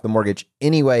to pay off the mortgage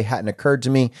anyway, hadn't occurred to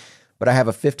me. But I have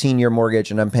a 15-year mortgage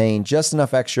and I'm paying just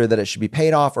enough extra that it should be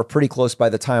paid off or pretty close by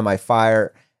the time I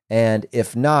fire. And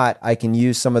if not, I can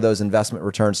use some of those investment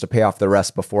returns to pay off the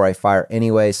rest before I fire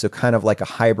anyway. So kind of like a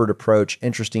hybrid approach,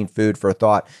 interesting food for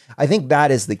thought. I think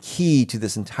that is the key to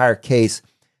this entire case.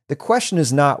 The question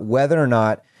is not whether or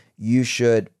not you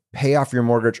should pay off your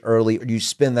mortgage early or you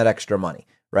spend that extra money,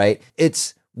 right?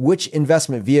 It's which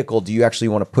investment vehicle do you actually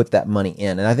want to put that money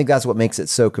in? And I think that's what makes it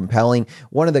so compelling.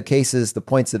 One of the cases, the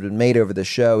points that have been made over the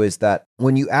show is that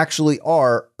when you actually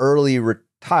are early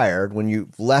retired, when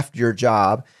you've left your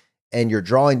job and you're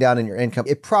drawing down in your income,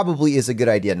 it probably is a good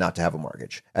idea not to have a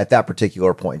mortgage at that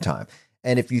particular point in time.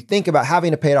 And if you think about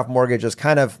having a paid off mortgage as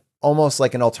kind of almost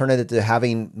like an alternative to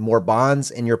having more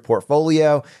bonds in your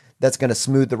portfolio, that's going to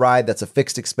smooth the ride. That's a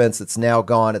fixed expense that's now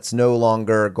gone. It's no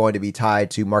longer going to be tied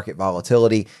to market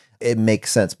volatility. It makes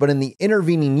sense. But in the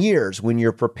intervening years, when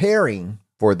you're preparing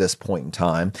for this point in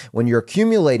time, when you're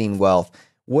accumulating wealth,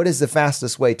 What is the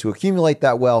fastest way to accumulate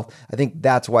that wealth? I think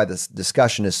that's why this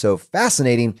discussion is so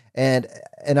fascinating. And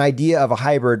an idea of a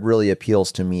hybrid really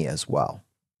appeals to me as well.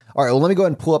 All right, well, let me go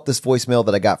ahead and pull up this voicemail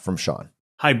that I got from Sean.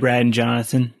 Hi, Brad and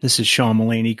Jonathan. This is Sean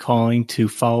Mullaney calling to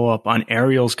follow up on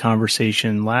Ariel's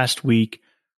conversation last week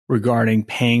regarding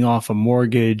paying off a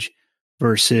mortgage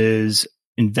versus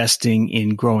investing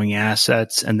in growing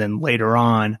assets and then later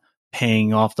on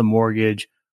paying off the mortgage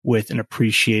with an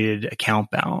appreciated account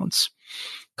balance.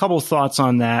 A couple of thoughts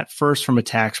on that. First, from a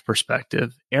tax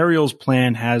perspective, Ariel's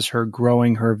plan has her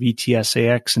growing her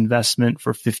VTSAX investment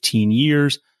for 15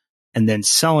 years and then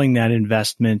selling that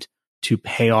investment to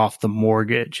pay off the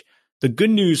mortgage. The good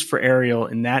news for Ariel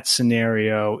in that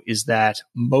scenario is that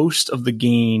most of the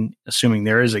gain, assuming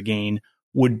there is a gain,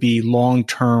 would be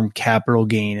long-term capital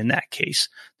gain in that case.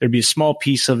 There'd be a small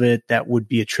piece of it that would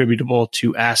be attributable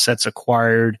to assets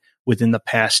acquired within the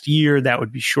past year. That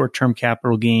would be short-term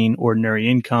capital gain, ordinary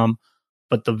income,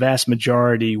 but the vast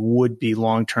majority would be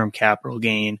long-term capital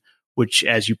gain, which,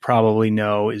 as you probably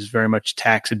know, is very much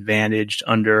tax advantaged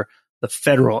under the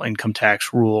federal income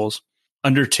tax rules.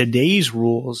 Under today's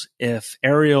rules, if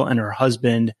Ariel and her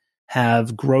husband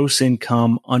have gross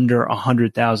income under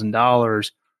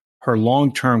 $100,000, her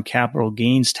long-term capital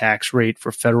gains tax rate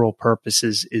for federal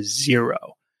purposes is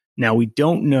 0. Now, we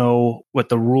don't know what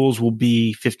the rules will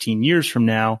be 15 years from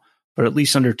now, but at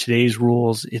least under today's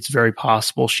rules, it's very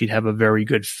possible she'd have a very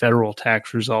good federal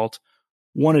tax result.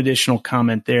 One additional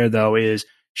comment there, though, is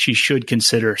she should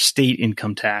consider state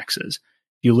income taxes.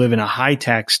 If you live in a high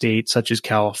tax state such as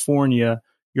California,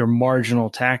 your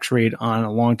marginal tax rate on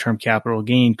a long-term capital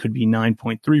gain could be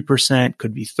 9.3%,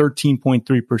 could be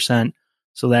 13.3%.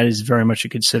 So that is very much a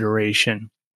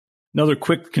consideration. Another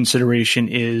quick consideration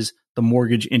is the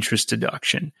mortgage interest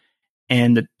deduction.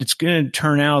 And it's going to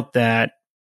turn out that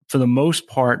for the most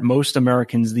part, most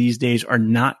Americans these days are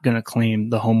not going to claim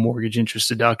the home mortgage interest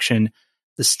deduction.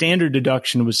 The standard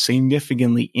deduction was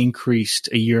significantly increased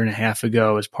a year and a half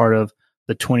ago as part of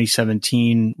the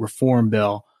 2017 reform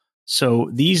bill. So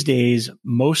these days,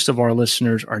 most of our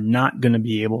listeners are not going to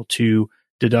be able to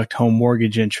deduct home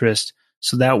mortgage interest.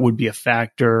 So that would be a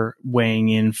factor weighing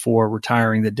in for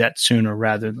retiring the debt sooner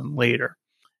rather than later.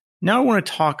 Now I want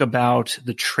to talk about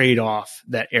the trade-off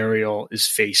that Ariel is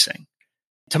facing.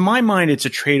 To my mind, it's a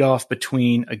trade-off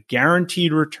between a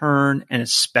guaranteed return and a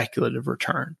speculative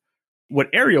return. What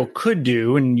Ariel could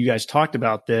do, and you guys talked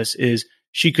about this, is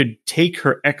she could take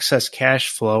her excess cash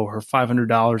flow, her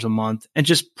 $500 a month, and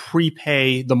just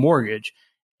prepay the mortgage.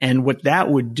 And what that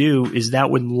would do is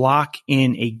that would lock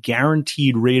in a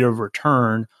guaranteed rate of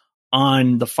return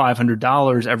on the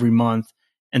 $500 every month.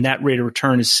 And that rate of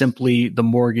return is simply the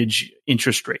mortgage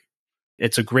interest rate.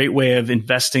 It's a great way of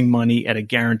investing money at a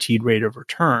guaranteed rate of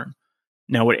return.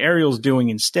 Now, what Ariel's doing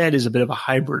instead is a bit of a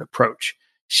hybrid approach.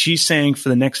 She's saying for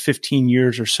the next 15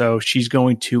 years or so, she's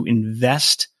going to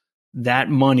invest that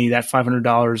money, that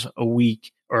 $500 a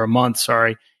week or a month,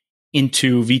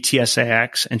 into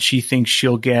VTSAX, and she thinks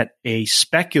she'll get a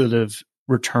speculative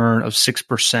return of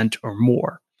 6% or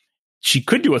more. She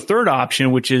could do a third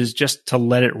option, which is just to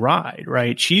let it ride,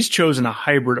 right? She's chosen a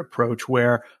hybrid approach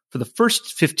where for the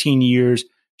first 15 years,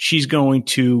 she's going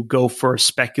to go for a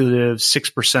speculative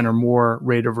 6% or more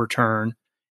rate of return.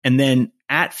 And then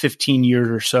at 15 years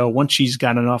or so, once she's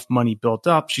got enough money built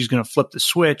up, she's going to flip the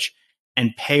switch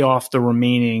and pay off the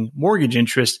remaining mortgage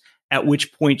interest, at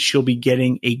which point she'll be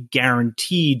getting a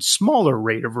guaranteed smaller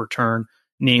rate of return,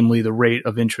 namely the rate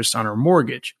of interest on her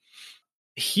mortgage.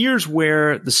 Here's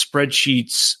where the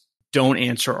spreadsheets don't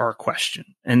answer our question.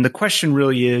 And the question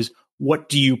really is, what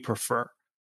do you prefer?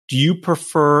 Do you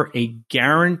prefer a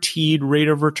guaranteed rate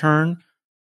of return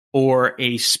or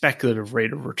a speculative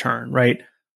rate of return, right?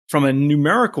 From a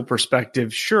numerical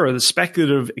perspective, sure, the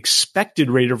speculative expected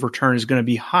rate of return is going to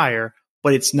be higher,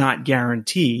 but it's not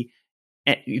guaranteed.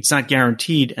 It's not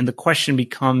guaranteed. And the question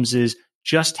becomes is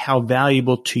just how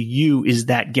valuable to you is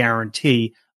that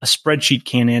guarantee? A spreadsheet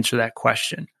can't answer that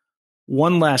question.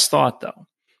 One last thought, though.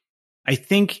 I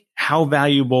think how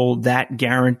valuable that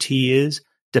guarantee is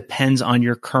depends on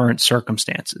your current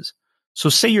circumstances. So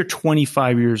say you're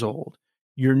 25 years old.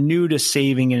 You're new to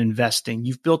saving and investing.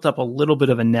 You've built up a little bit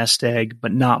of a nest egg,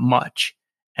 but not much.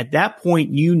 At that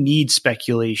point, you need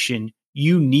speculation.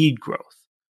 You need growth.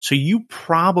 So you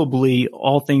probably,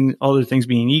 other things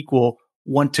being equal,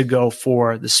 want to go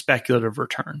for the speculative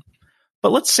return.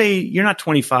 But let's say you're not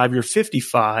 25, you're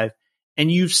 55,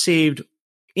 and you've saved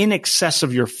in excess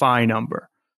of your FI number.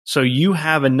 So you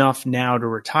have enough now to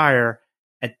retire.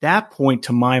 At that point,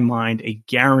 to my mind, a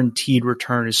guaranteed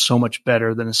return is so much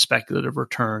better than a speculative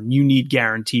return. You need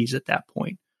guarantees at that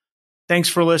point. Thanks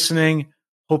for listening.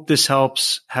 Hope this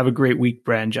helps. Have a great week,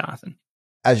 Brad and Jonathan.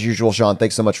 As usual, Sean,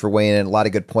 thanks so much for weighing in. A lot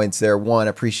of good points there. One,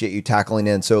 appreciate you tackling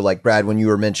in. So like Brad, when you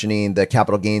were mentioning the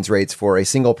capital gains rates for a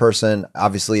single person,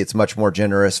 obviously it's much more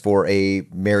generous for a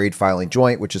married filing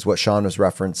joint, which is what Sean was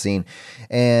referencing.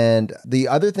 And the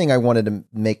other thing I wanted to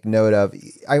make note of,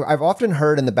 I've often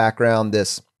heard in the background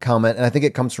this comment, and I think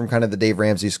it comes from kind of the Dave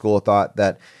Ramsey school of thought,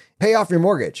 that pay off your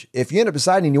mortgage. If you end up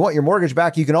deciding you want your mortgage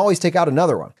back, you can always take out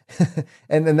another one.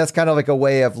 And then that's kind of like a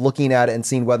way of looking at it and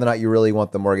seeing whether or not you really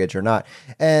want the mortgage or not.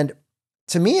 And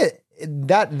to me,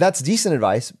 that's decent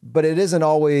advice, but it isn't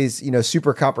always,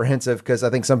 super comprehensive, because I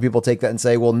think some people take that and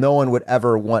say, well, no one would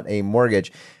ever want a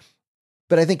mortgage.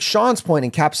 But I think Sean's point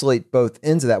encapsulates both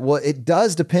ends of that. Well, it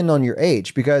does depend on your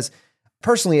age, because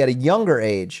personally at a younger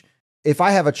age, if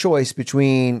I have a choice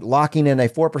between locking in a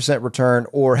 4% return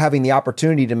or having the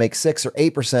opportunity to make 6 or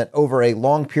 8% over a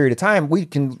long period of time, we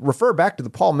can refer back to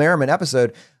the Paul Merriman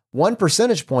episode. 1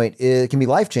 percentage point can be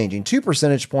life-changing. 2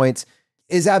 percentage points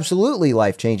is absolutely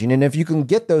life-changing. And if you can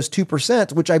get those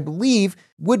 2%, which I believe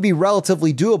would be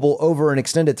relatively doable over an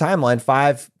extended timeline,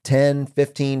 5, 10,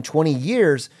 15, 20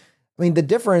 years, I mean, the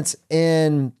difference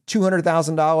in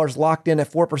 $200,000 locked in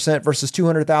at 4% versus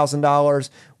 $200,000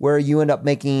 where you end up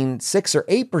making 6 or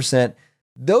 8%,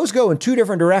 those go in two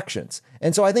different directions.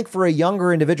 And so I think for a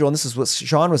younger individual, and this is what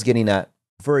Sean was getting at,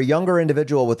 for a younger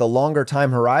individual with a longer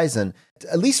time horizon,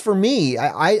 at least for me,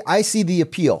 I see the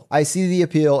appeal. I see the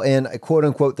appeal in, quote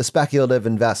unquote, the speculative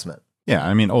investment. Yeah,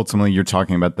 I mean, ultimately, you're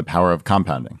talking about the power of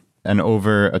compounding. And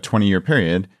over a 20-year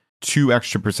period, 2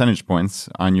 extra percentage points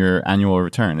on your annual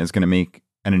return is going to make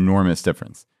an enormous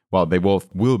difference. Well, they both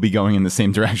will be going in the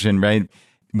same direction, right?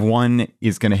 One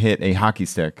is going to hit a hockey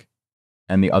stick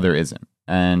and the other isn't.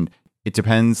 And it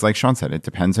depends, like Sean said, it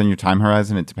depends on your time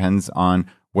horizon. It depends on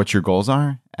what your goals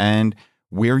are and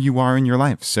where you are in your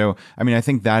life. So, I mean, I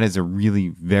think that is a really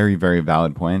very, very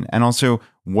valid point. And also,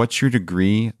 what's your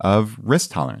degree of risk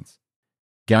tolerance?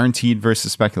 Guaranteed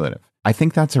versus speculative. I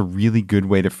think that's a really good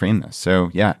way to frame this.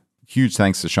 So, yeah. Huge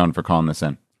thanks to Sean for calling this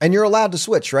in. And you're allowed to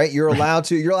switch, right? You're allowed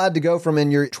to go from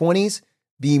in your 20s,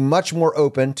 be much more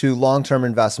open to long-term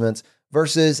investments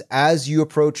versus as you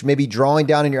approach maybe drawing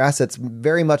down in your assets,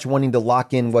 very much wanting to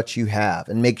lock in what you have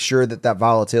and make sure that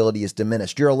volatility is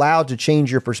diminished. You're allowed to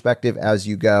change your perspective as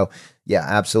you go. Yeah,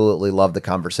 absolutely love the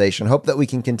conversation. Hope that we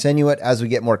can continue it as we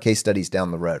get more case studies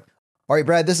down the road. All right,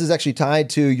 Brad, this is actually tied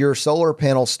to your solar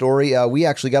panel story. We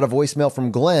actually got a voicemail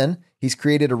from Glenn. He's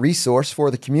created a resource for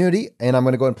the community, and I'm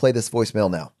going to go and play this voicemail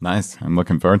now. Nice. I'm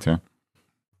looking forward to it.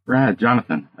 Brad,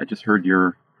 Jonathan, I just heard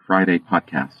your Friday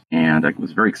podcast, and I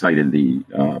was very excited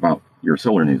about your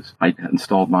solar news. I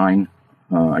installed mine.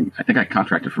 I think I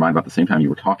contracted for mine about the same time you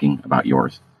were talking about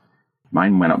yours.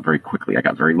 Mine went up very quickly. I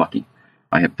got very lucky.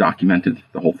 I have documented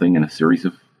the whole thing in a series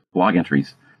of blog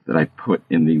entries that I put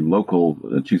in the local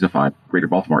Choosify Greater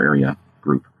Baltimore area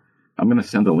group. I'm going to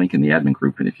send a link in the admin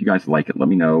group, and if you guys like it, let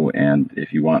me know. And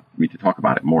if you want me to talk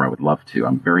about it more, I would love to.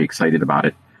 I'm very excited about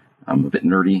it. I'm a bit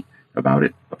nerdy about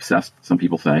it, obsessed, some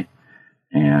people say,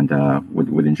 and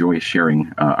would enjoy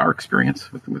sharing our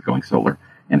experience with going solar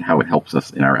and how it helps us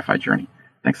in our FI journey.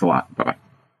 Thanks a lot. Bye-bye.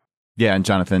 Yeah, and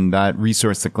Jonathan, that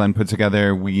resource that Glenn put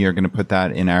together, we are going to put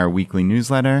that in our weekly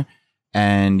newsletter.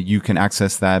 And you can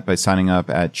access that by signing up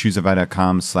at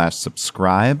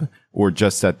choosify.com/subscribe or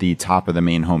just at the top of the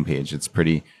main homepage. It's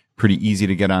pretty easy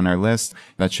to get on our list.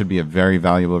 That should be a very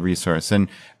valuable resource. And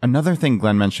another thing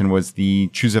Glenn mentioned was the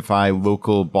Choosify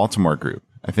local Baltimore group.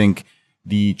 I think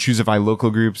the Choosify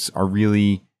local groups are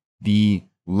really the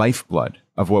lifeblood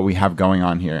of what we have going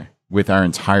on here with our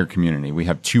entire community. We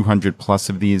have 200 plus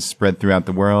of these spread throughout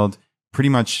the world, pretty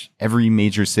much every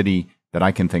major city that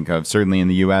I can think of, certainly in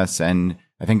the US, and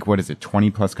I think,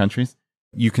 20 plus countries?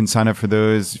 You can sign up for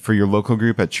those for your local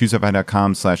group at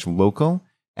choosify.com/local.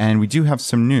 And we do have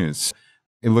some news.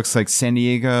 It looks like San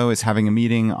Diego is having a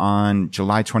meeting on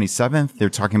July 27th. They're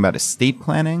talking about estate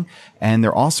planning, and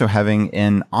they're also having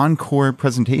an encore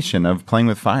presentation of Playing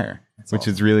with Fire, which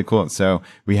is really cool. So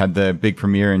we had the big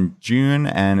premiere in June,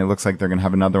 and it looks like they're going to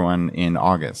have another one in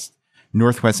August.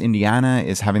 Northwest Indiana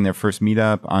is having their first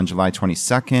meetup on July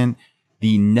 22nd.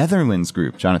 The Netherlands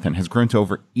group, Jonathan, has grown to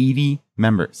over 80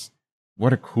 members.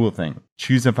 What a cool thing.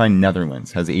 Choosify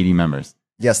Netherlands has 80 members.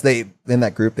 Yes, in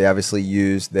that group, they obviously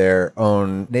use their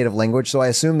own native language. So I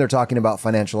assume they're talking about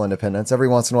financial independence. Every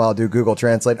once in a while, I'll do Google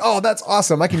Translate. Oh, that's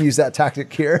awesome. I can use that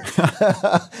tactic here.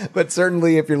 But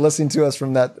certainly, if you're listening to us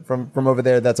from over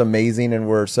there, that's amazing. And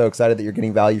we're so excited that you're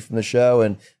getting value from the show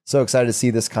and so excited to see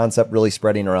this concept really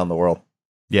spreading around the world.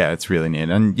 Yeah, it's really neat.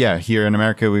 And yeah, here in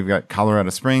America, we've got Colorado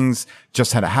Springs,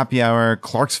 just had a happy hour.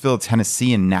 Clarksville,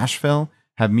 Tennessee, and Nashville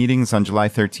have meetings on July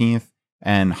 13th,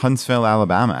 and Huntsville,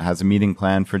 Alabama has a meeting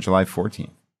planned for July 14th.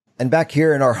 And back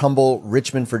here in our humble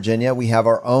Richmond, Virginia, we have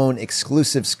our own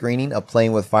exclusive screening of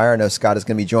Playing with Fire. I know Scott is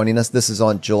going to be joining us. This is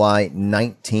on July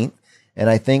 19th. And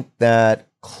I think that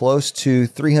close to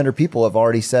 300 people have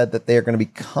already said that they are going to be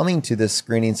coming to this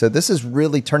screening. So this is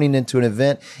really turning into an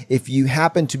event. If you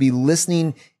happen to be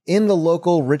listening in the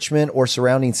local Richmond or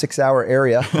surrounding 6-hour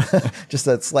area, just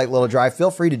a slight little drive,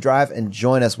 feel free to drive and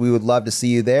join us. We would love to see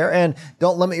you there. And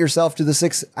don't limit yourself to the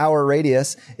 6-hour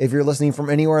radius. If you're listening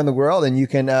from anywhere in the world and you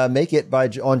can make it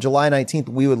on July 19th,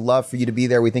 we would love for you to be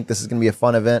there. We think this is going to be a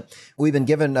fun event. We've been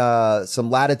given some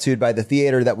latitude by the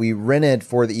theater that we rented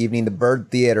for the evening, the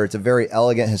Bird Theater. It's a very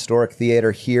elegant historic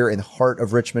theater here in the heart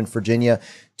of Richmond, Virginia,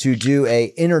 to do a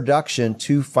introduction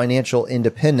to financial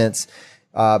independence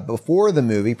before the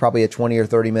movie, probably a 20 or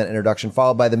 30-minute introduction,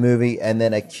 followed by the movie, and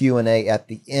then a Q&A at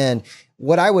the end.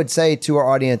 What I would say to our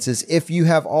audience is if you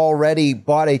have already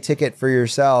bought a ticket for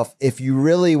yourself, if you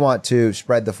really want to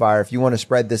spread the fire, if you want to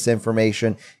spread this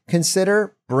information,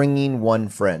 consider bringing one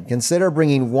friend. Consider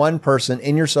bringing one person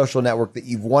in your social network that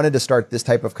you've wanted to start this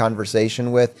type of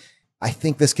conversation with. I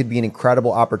think this could be an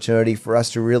incredible opportunity for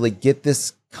us to really get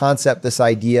this concept, this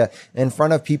idea in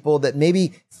front of people that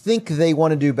maybe think they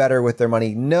want to do better with their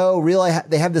money. No, really,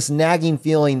 they have this nagging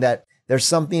feeling that there's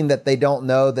something that they don't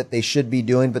know that they should be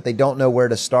doing, but they don't know where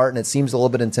to start. And it seems a little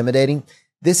bit intimidating.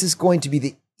 This is going to be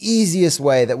the easiest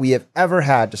way that we have ever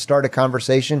had to start a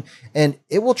conversation, and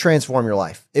it will transform your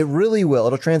life. It really will.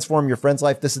 It'll transform your friend's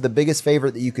life. This is the biggest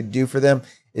favor that you could do for them,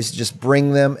 is to just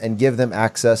bring them and give them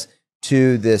access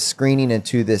to this screening and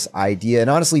to this idea. And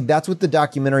honestly, that's what the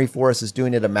documentary for us is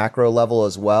doing at a macro level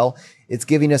as well. It's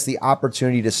giving us the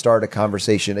opportunity to start a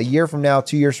conversation. A year from now,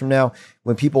 2 years from now,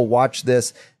 when people watch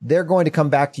this, they're going to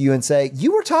come back to you and say,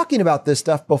 you were talking about this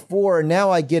stuff before, and now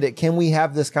I get it. Can we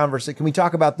have this conversation? Can we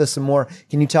talk about this some more?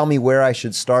 Can you tell me where I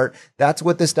should start? That's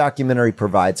what this documentary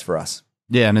provides for us.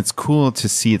 Yeah, and it's cool to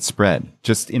see it spread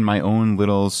just in my own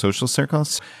little social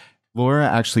circles. Laura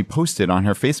actually posted on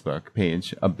her Facebook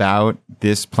page about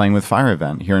this Playing with Fire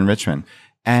event here in Richmond.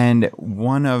 And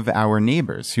one of our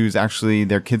neighbors, who's actually,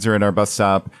 their kids are at our bus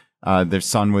stop, their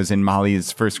son was in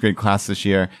Molly's first grade class this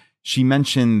year. She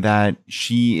mentioned that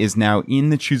she is now in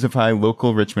the Choosify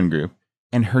local Richmond group.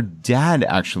 And her dad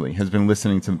actually has been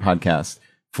listening to the podcast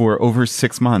for over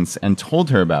 6 months and told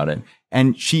her about it.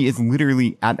 And she is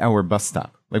literally at our bus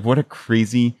stop. Like, what a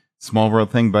crazy small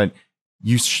world thing. But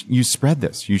you spread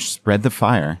this, you spread the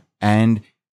fire, and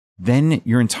then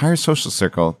your entire social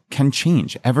circle can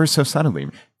change ever so subtly.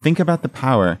 Think about the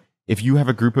power if you have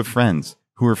a group of friends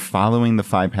who are following the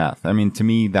FI path. I mean, to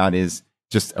me, that is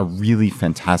just a really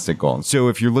fantastic goal. So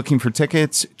if you're looking for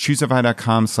tickets,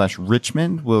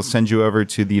 choosify.com/Richmond will send you over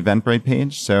to the Eventbrite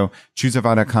page. So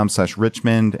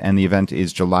choosify.com/Richmond, and the event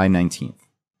is July 19th.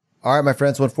 All right, my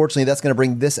friends. Well, unfortunately, that's going to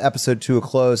bring this episode to a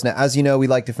close. Now, as you know, we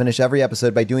like to finish every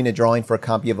episode by doing a drawing for a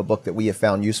copy of a book that we have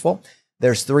found useful.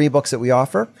 There's 3 books that we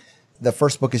offer. The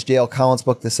first book is J.L. Collins'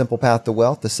 book, The Simple Path to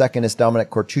Wealth. The second is Dominic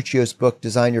Cortuccio's book,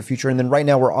 Design Your Future. And then right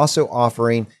now, we're also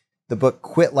offering the book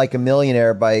Quit Like a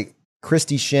Millionaire by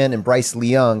Christy Shin and Bryce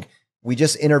Leung. We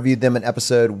just interviewed them in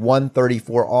episode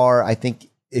 134R. I think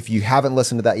if you haven't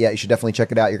listened to that yet, you should definitely check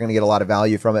it out. You're going to get a lot of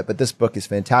value from it, but this book is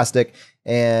fantastic.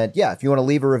 And yeah, if you want to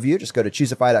leave a review, just go to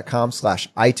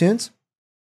choosify.com/iTunes.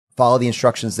 Follow the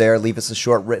instructions there. Leave us a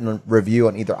short written review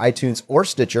on either iTunes or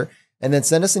Stitcher, and then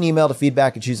send us an email to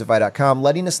feedback@choosify.com,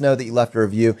 letting us know that you left a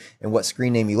review and what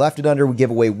screen name you left it under. We give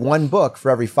away 1 book for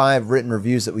every 5 written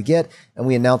reviews that we get, and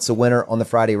we announce the winner on the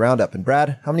Friday Roundup. And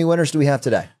Brad, how many winners do we have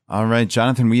today? All right,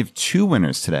 Jonathan, we have 2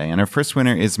 winners today. And our first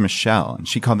winner is Michelle, and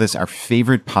she called this our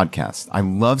favorite podcast. I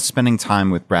love spending time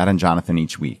with Brad and Jonathan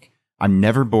each week. I'm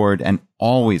never bored and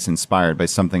always inspired by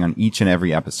something on each and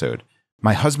every episode.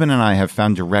 My husband and I have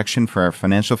found direction for our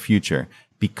financial future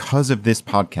because of this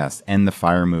podcast and the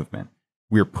FIRE movement.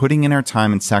 We're putting in our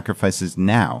time and sacrifices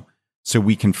now so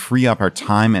we can free up our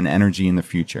time and energy in the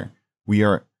future. We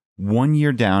are 1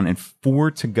 year down and 4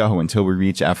 to go until we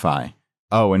reach FI.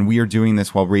 Oh, and we are doing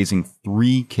this while raising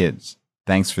 3 kids.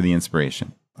 Thanks for the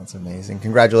inspiration. That's amazing.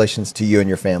 Congratulations to you and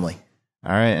your family.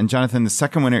 All right. And Jonathan, the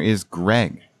second winner is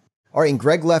Greg. All right. And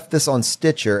Greg left this on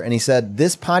Stitcher, and he said,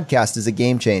 this podcast is a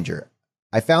game changer.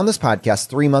 I found this podcast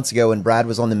 3 months ago when Brad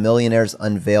was on the Millionaires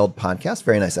Unveiled podcast.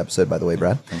 Very nice episode, by the way,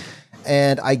 Brad.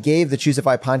 And I gave the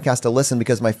Choosify podcast a listen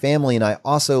because my family and I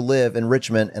also live in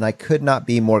Richmond, and I could not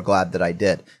be more glad that I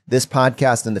did. This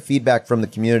podcast and the feedback from the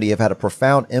community have had a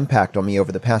profound impact on me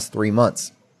over the past 3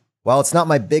 months. While it's not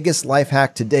my biggest life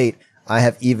hack to date, I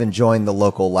have even joined the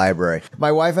local library.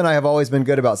 My wife and I have always been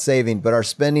good about saving, but our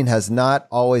spending has not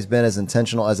always been as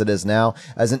intentional as it is now.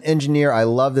 As an engineer, I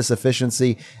love this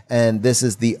efficiency, and this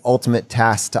is the ultimate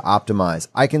task to optimize.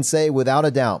 I can say without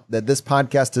a doubt that this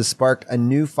podcast has sparked a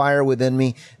new fire within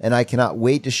me, and I cannot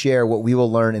wait to share what we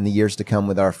will learn in the years to come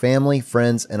with our family,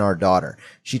 friends, and our daughter.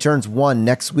 She turns 1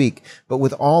 next week, but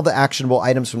with all the actionable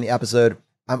items from the episode,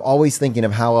 I'm always thinking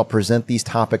of how I'll present these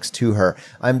topics to her.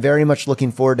 I'm very much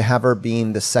looking forward to have her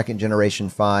being the second generation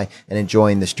Phi and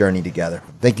enjoying this journey together.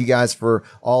 Thank you guys for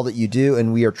all that you do,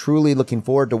 and we are truly looking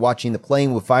forward to watching the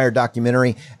Playing with Fire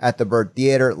documentary at the Bird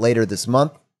Theater later this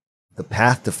month. The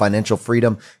path to financial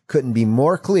freedom couldn't be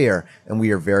more clear, and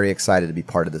we are very excited to be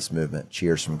part of this movement.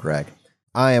 Cheers from Greg.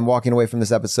 I am walking away from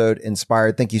this episode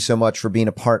inspired. Thank you so much for being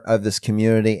a part of this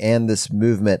community and this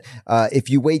movement. If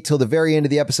you wait till the very end of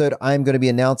the episode, I'm going to be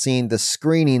announcing the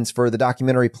screenings for the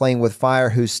documentary Playing with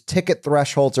Fire, whose ticket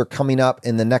thresholds are coming up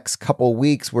in the next couple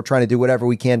weeks. We're trying to do whatever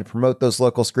we can to promote those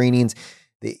local screenings.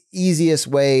 The easiest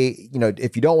way,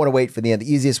 if you don't want to wait for the end,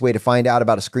 the easiest way to find out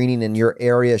about a screening in your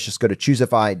area is just go to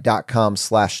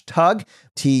choosify.com/tug,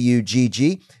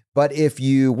 TUGG. But if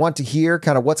you want to hear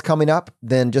kind of what's coming up,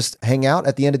 then just hang out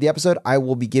at the end of the episode. I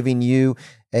will be giving you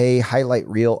a highlight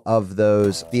reel of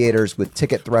those theaters with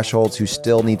ticket thresholds who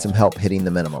still need some help hitting the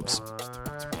minimums.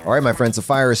 All right, my friends, the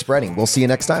fire is spreading. We'll see you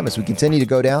next time as we continue to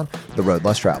go down the road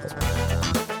less traveled.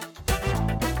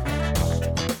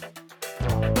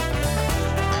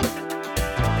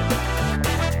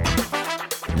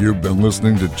 You've been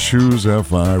listening to Choose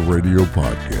FI Radio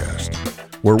Podcast,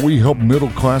 where we help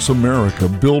middle-class America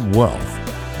build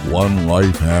wealth, one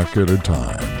life hack at a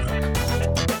time.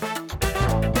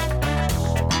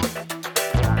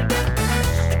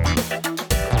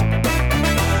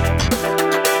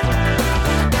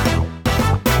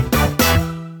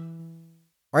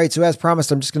 All right, so as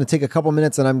promised, I'm just going to take a couple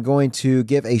minutes and I'm going to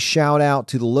give a shout out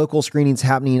to the local screenings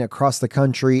happening across the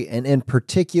country. And in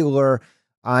particular,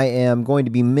 I am going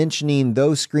to be mentioning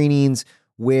those screenings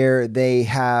where they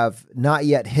have not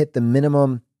yet hit the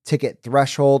minimum ticket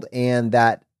threshold, and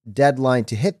that deadline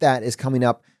to hit that is coming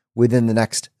up within the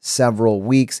next several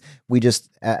weeks. We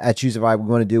just, at Choosify, we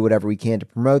want to do whatever we can to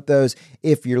promote those.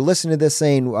 If you're listening to this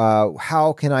saying,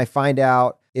 how can I find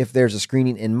out if there's a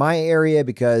screening in my area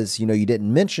because, you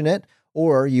didn't mention it,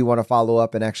 or you want to follow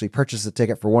up and actually purchase a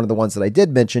ticket for one of the ones that I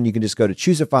did mention, you can just go to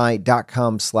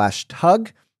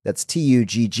choosify.com/tug. That's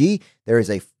TUGG. There is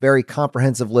a very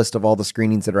comprehensive list of all the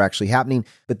screenings that are actually happening.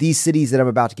 But these cities that I'm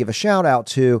about to give a shout out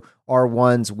to are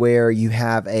ones where you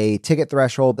have a ticket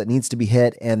threshold that needs to be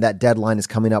hit, and that deadline is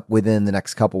coming up within the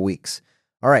next couple weeks.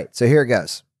 All right, so here it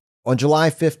goes. On July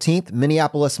 15th,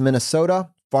 Minneapolis, Minnesota;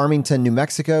 Farmington, New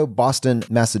Mexico; Boston,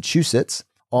 Massachusetts;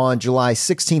 on July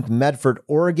 16th, Medford,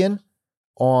 Oregon;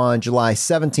 on July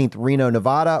 17th, Reno,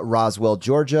 Nevada; Roswell,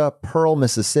 Georgia; Pearl,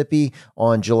 Mississippi;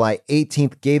 on July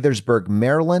 18th, Gaithersburg,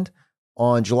 Maryland;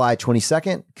 on July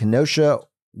 22nd, Kenosha,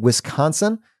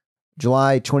 Wisconsin;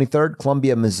 July 23rd,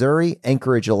 Columbia, Missouri;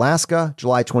 Anchorage, Alaska;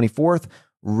 July 24th,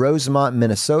 Rosemont,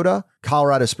 Minnesota;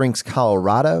 Colorado Springs,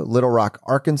 Colorado; Little Rock,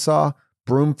 Arkansas;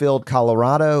 Broomfield,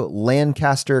 Colorado;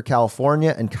 Lancaster,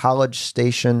 California; and College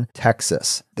Station,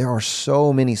 Texas. There are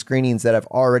so many screenings that have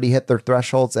already hit their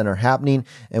thresholds and are happening,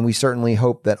 and we certainly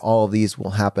hope that all of these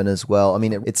will happen as well. I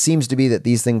mean, it seems to be that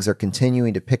these things are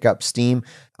continuing to pick up steam.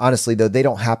 Honestly, though, they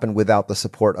don't happen without the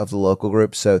support of the local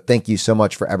group. So thank you so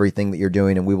much for everything that you're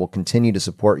doing, and we will continue to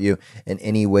support you in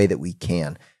any way that we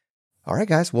can. All right,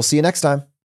 guys, we'll see you next time.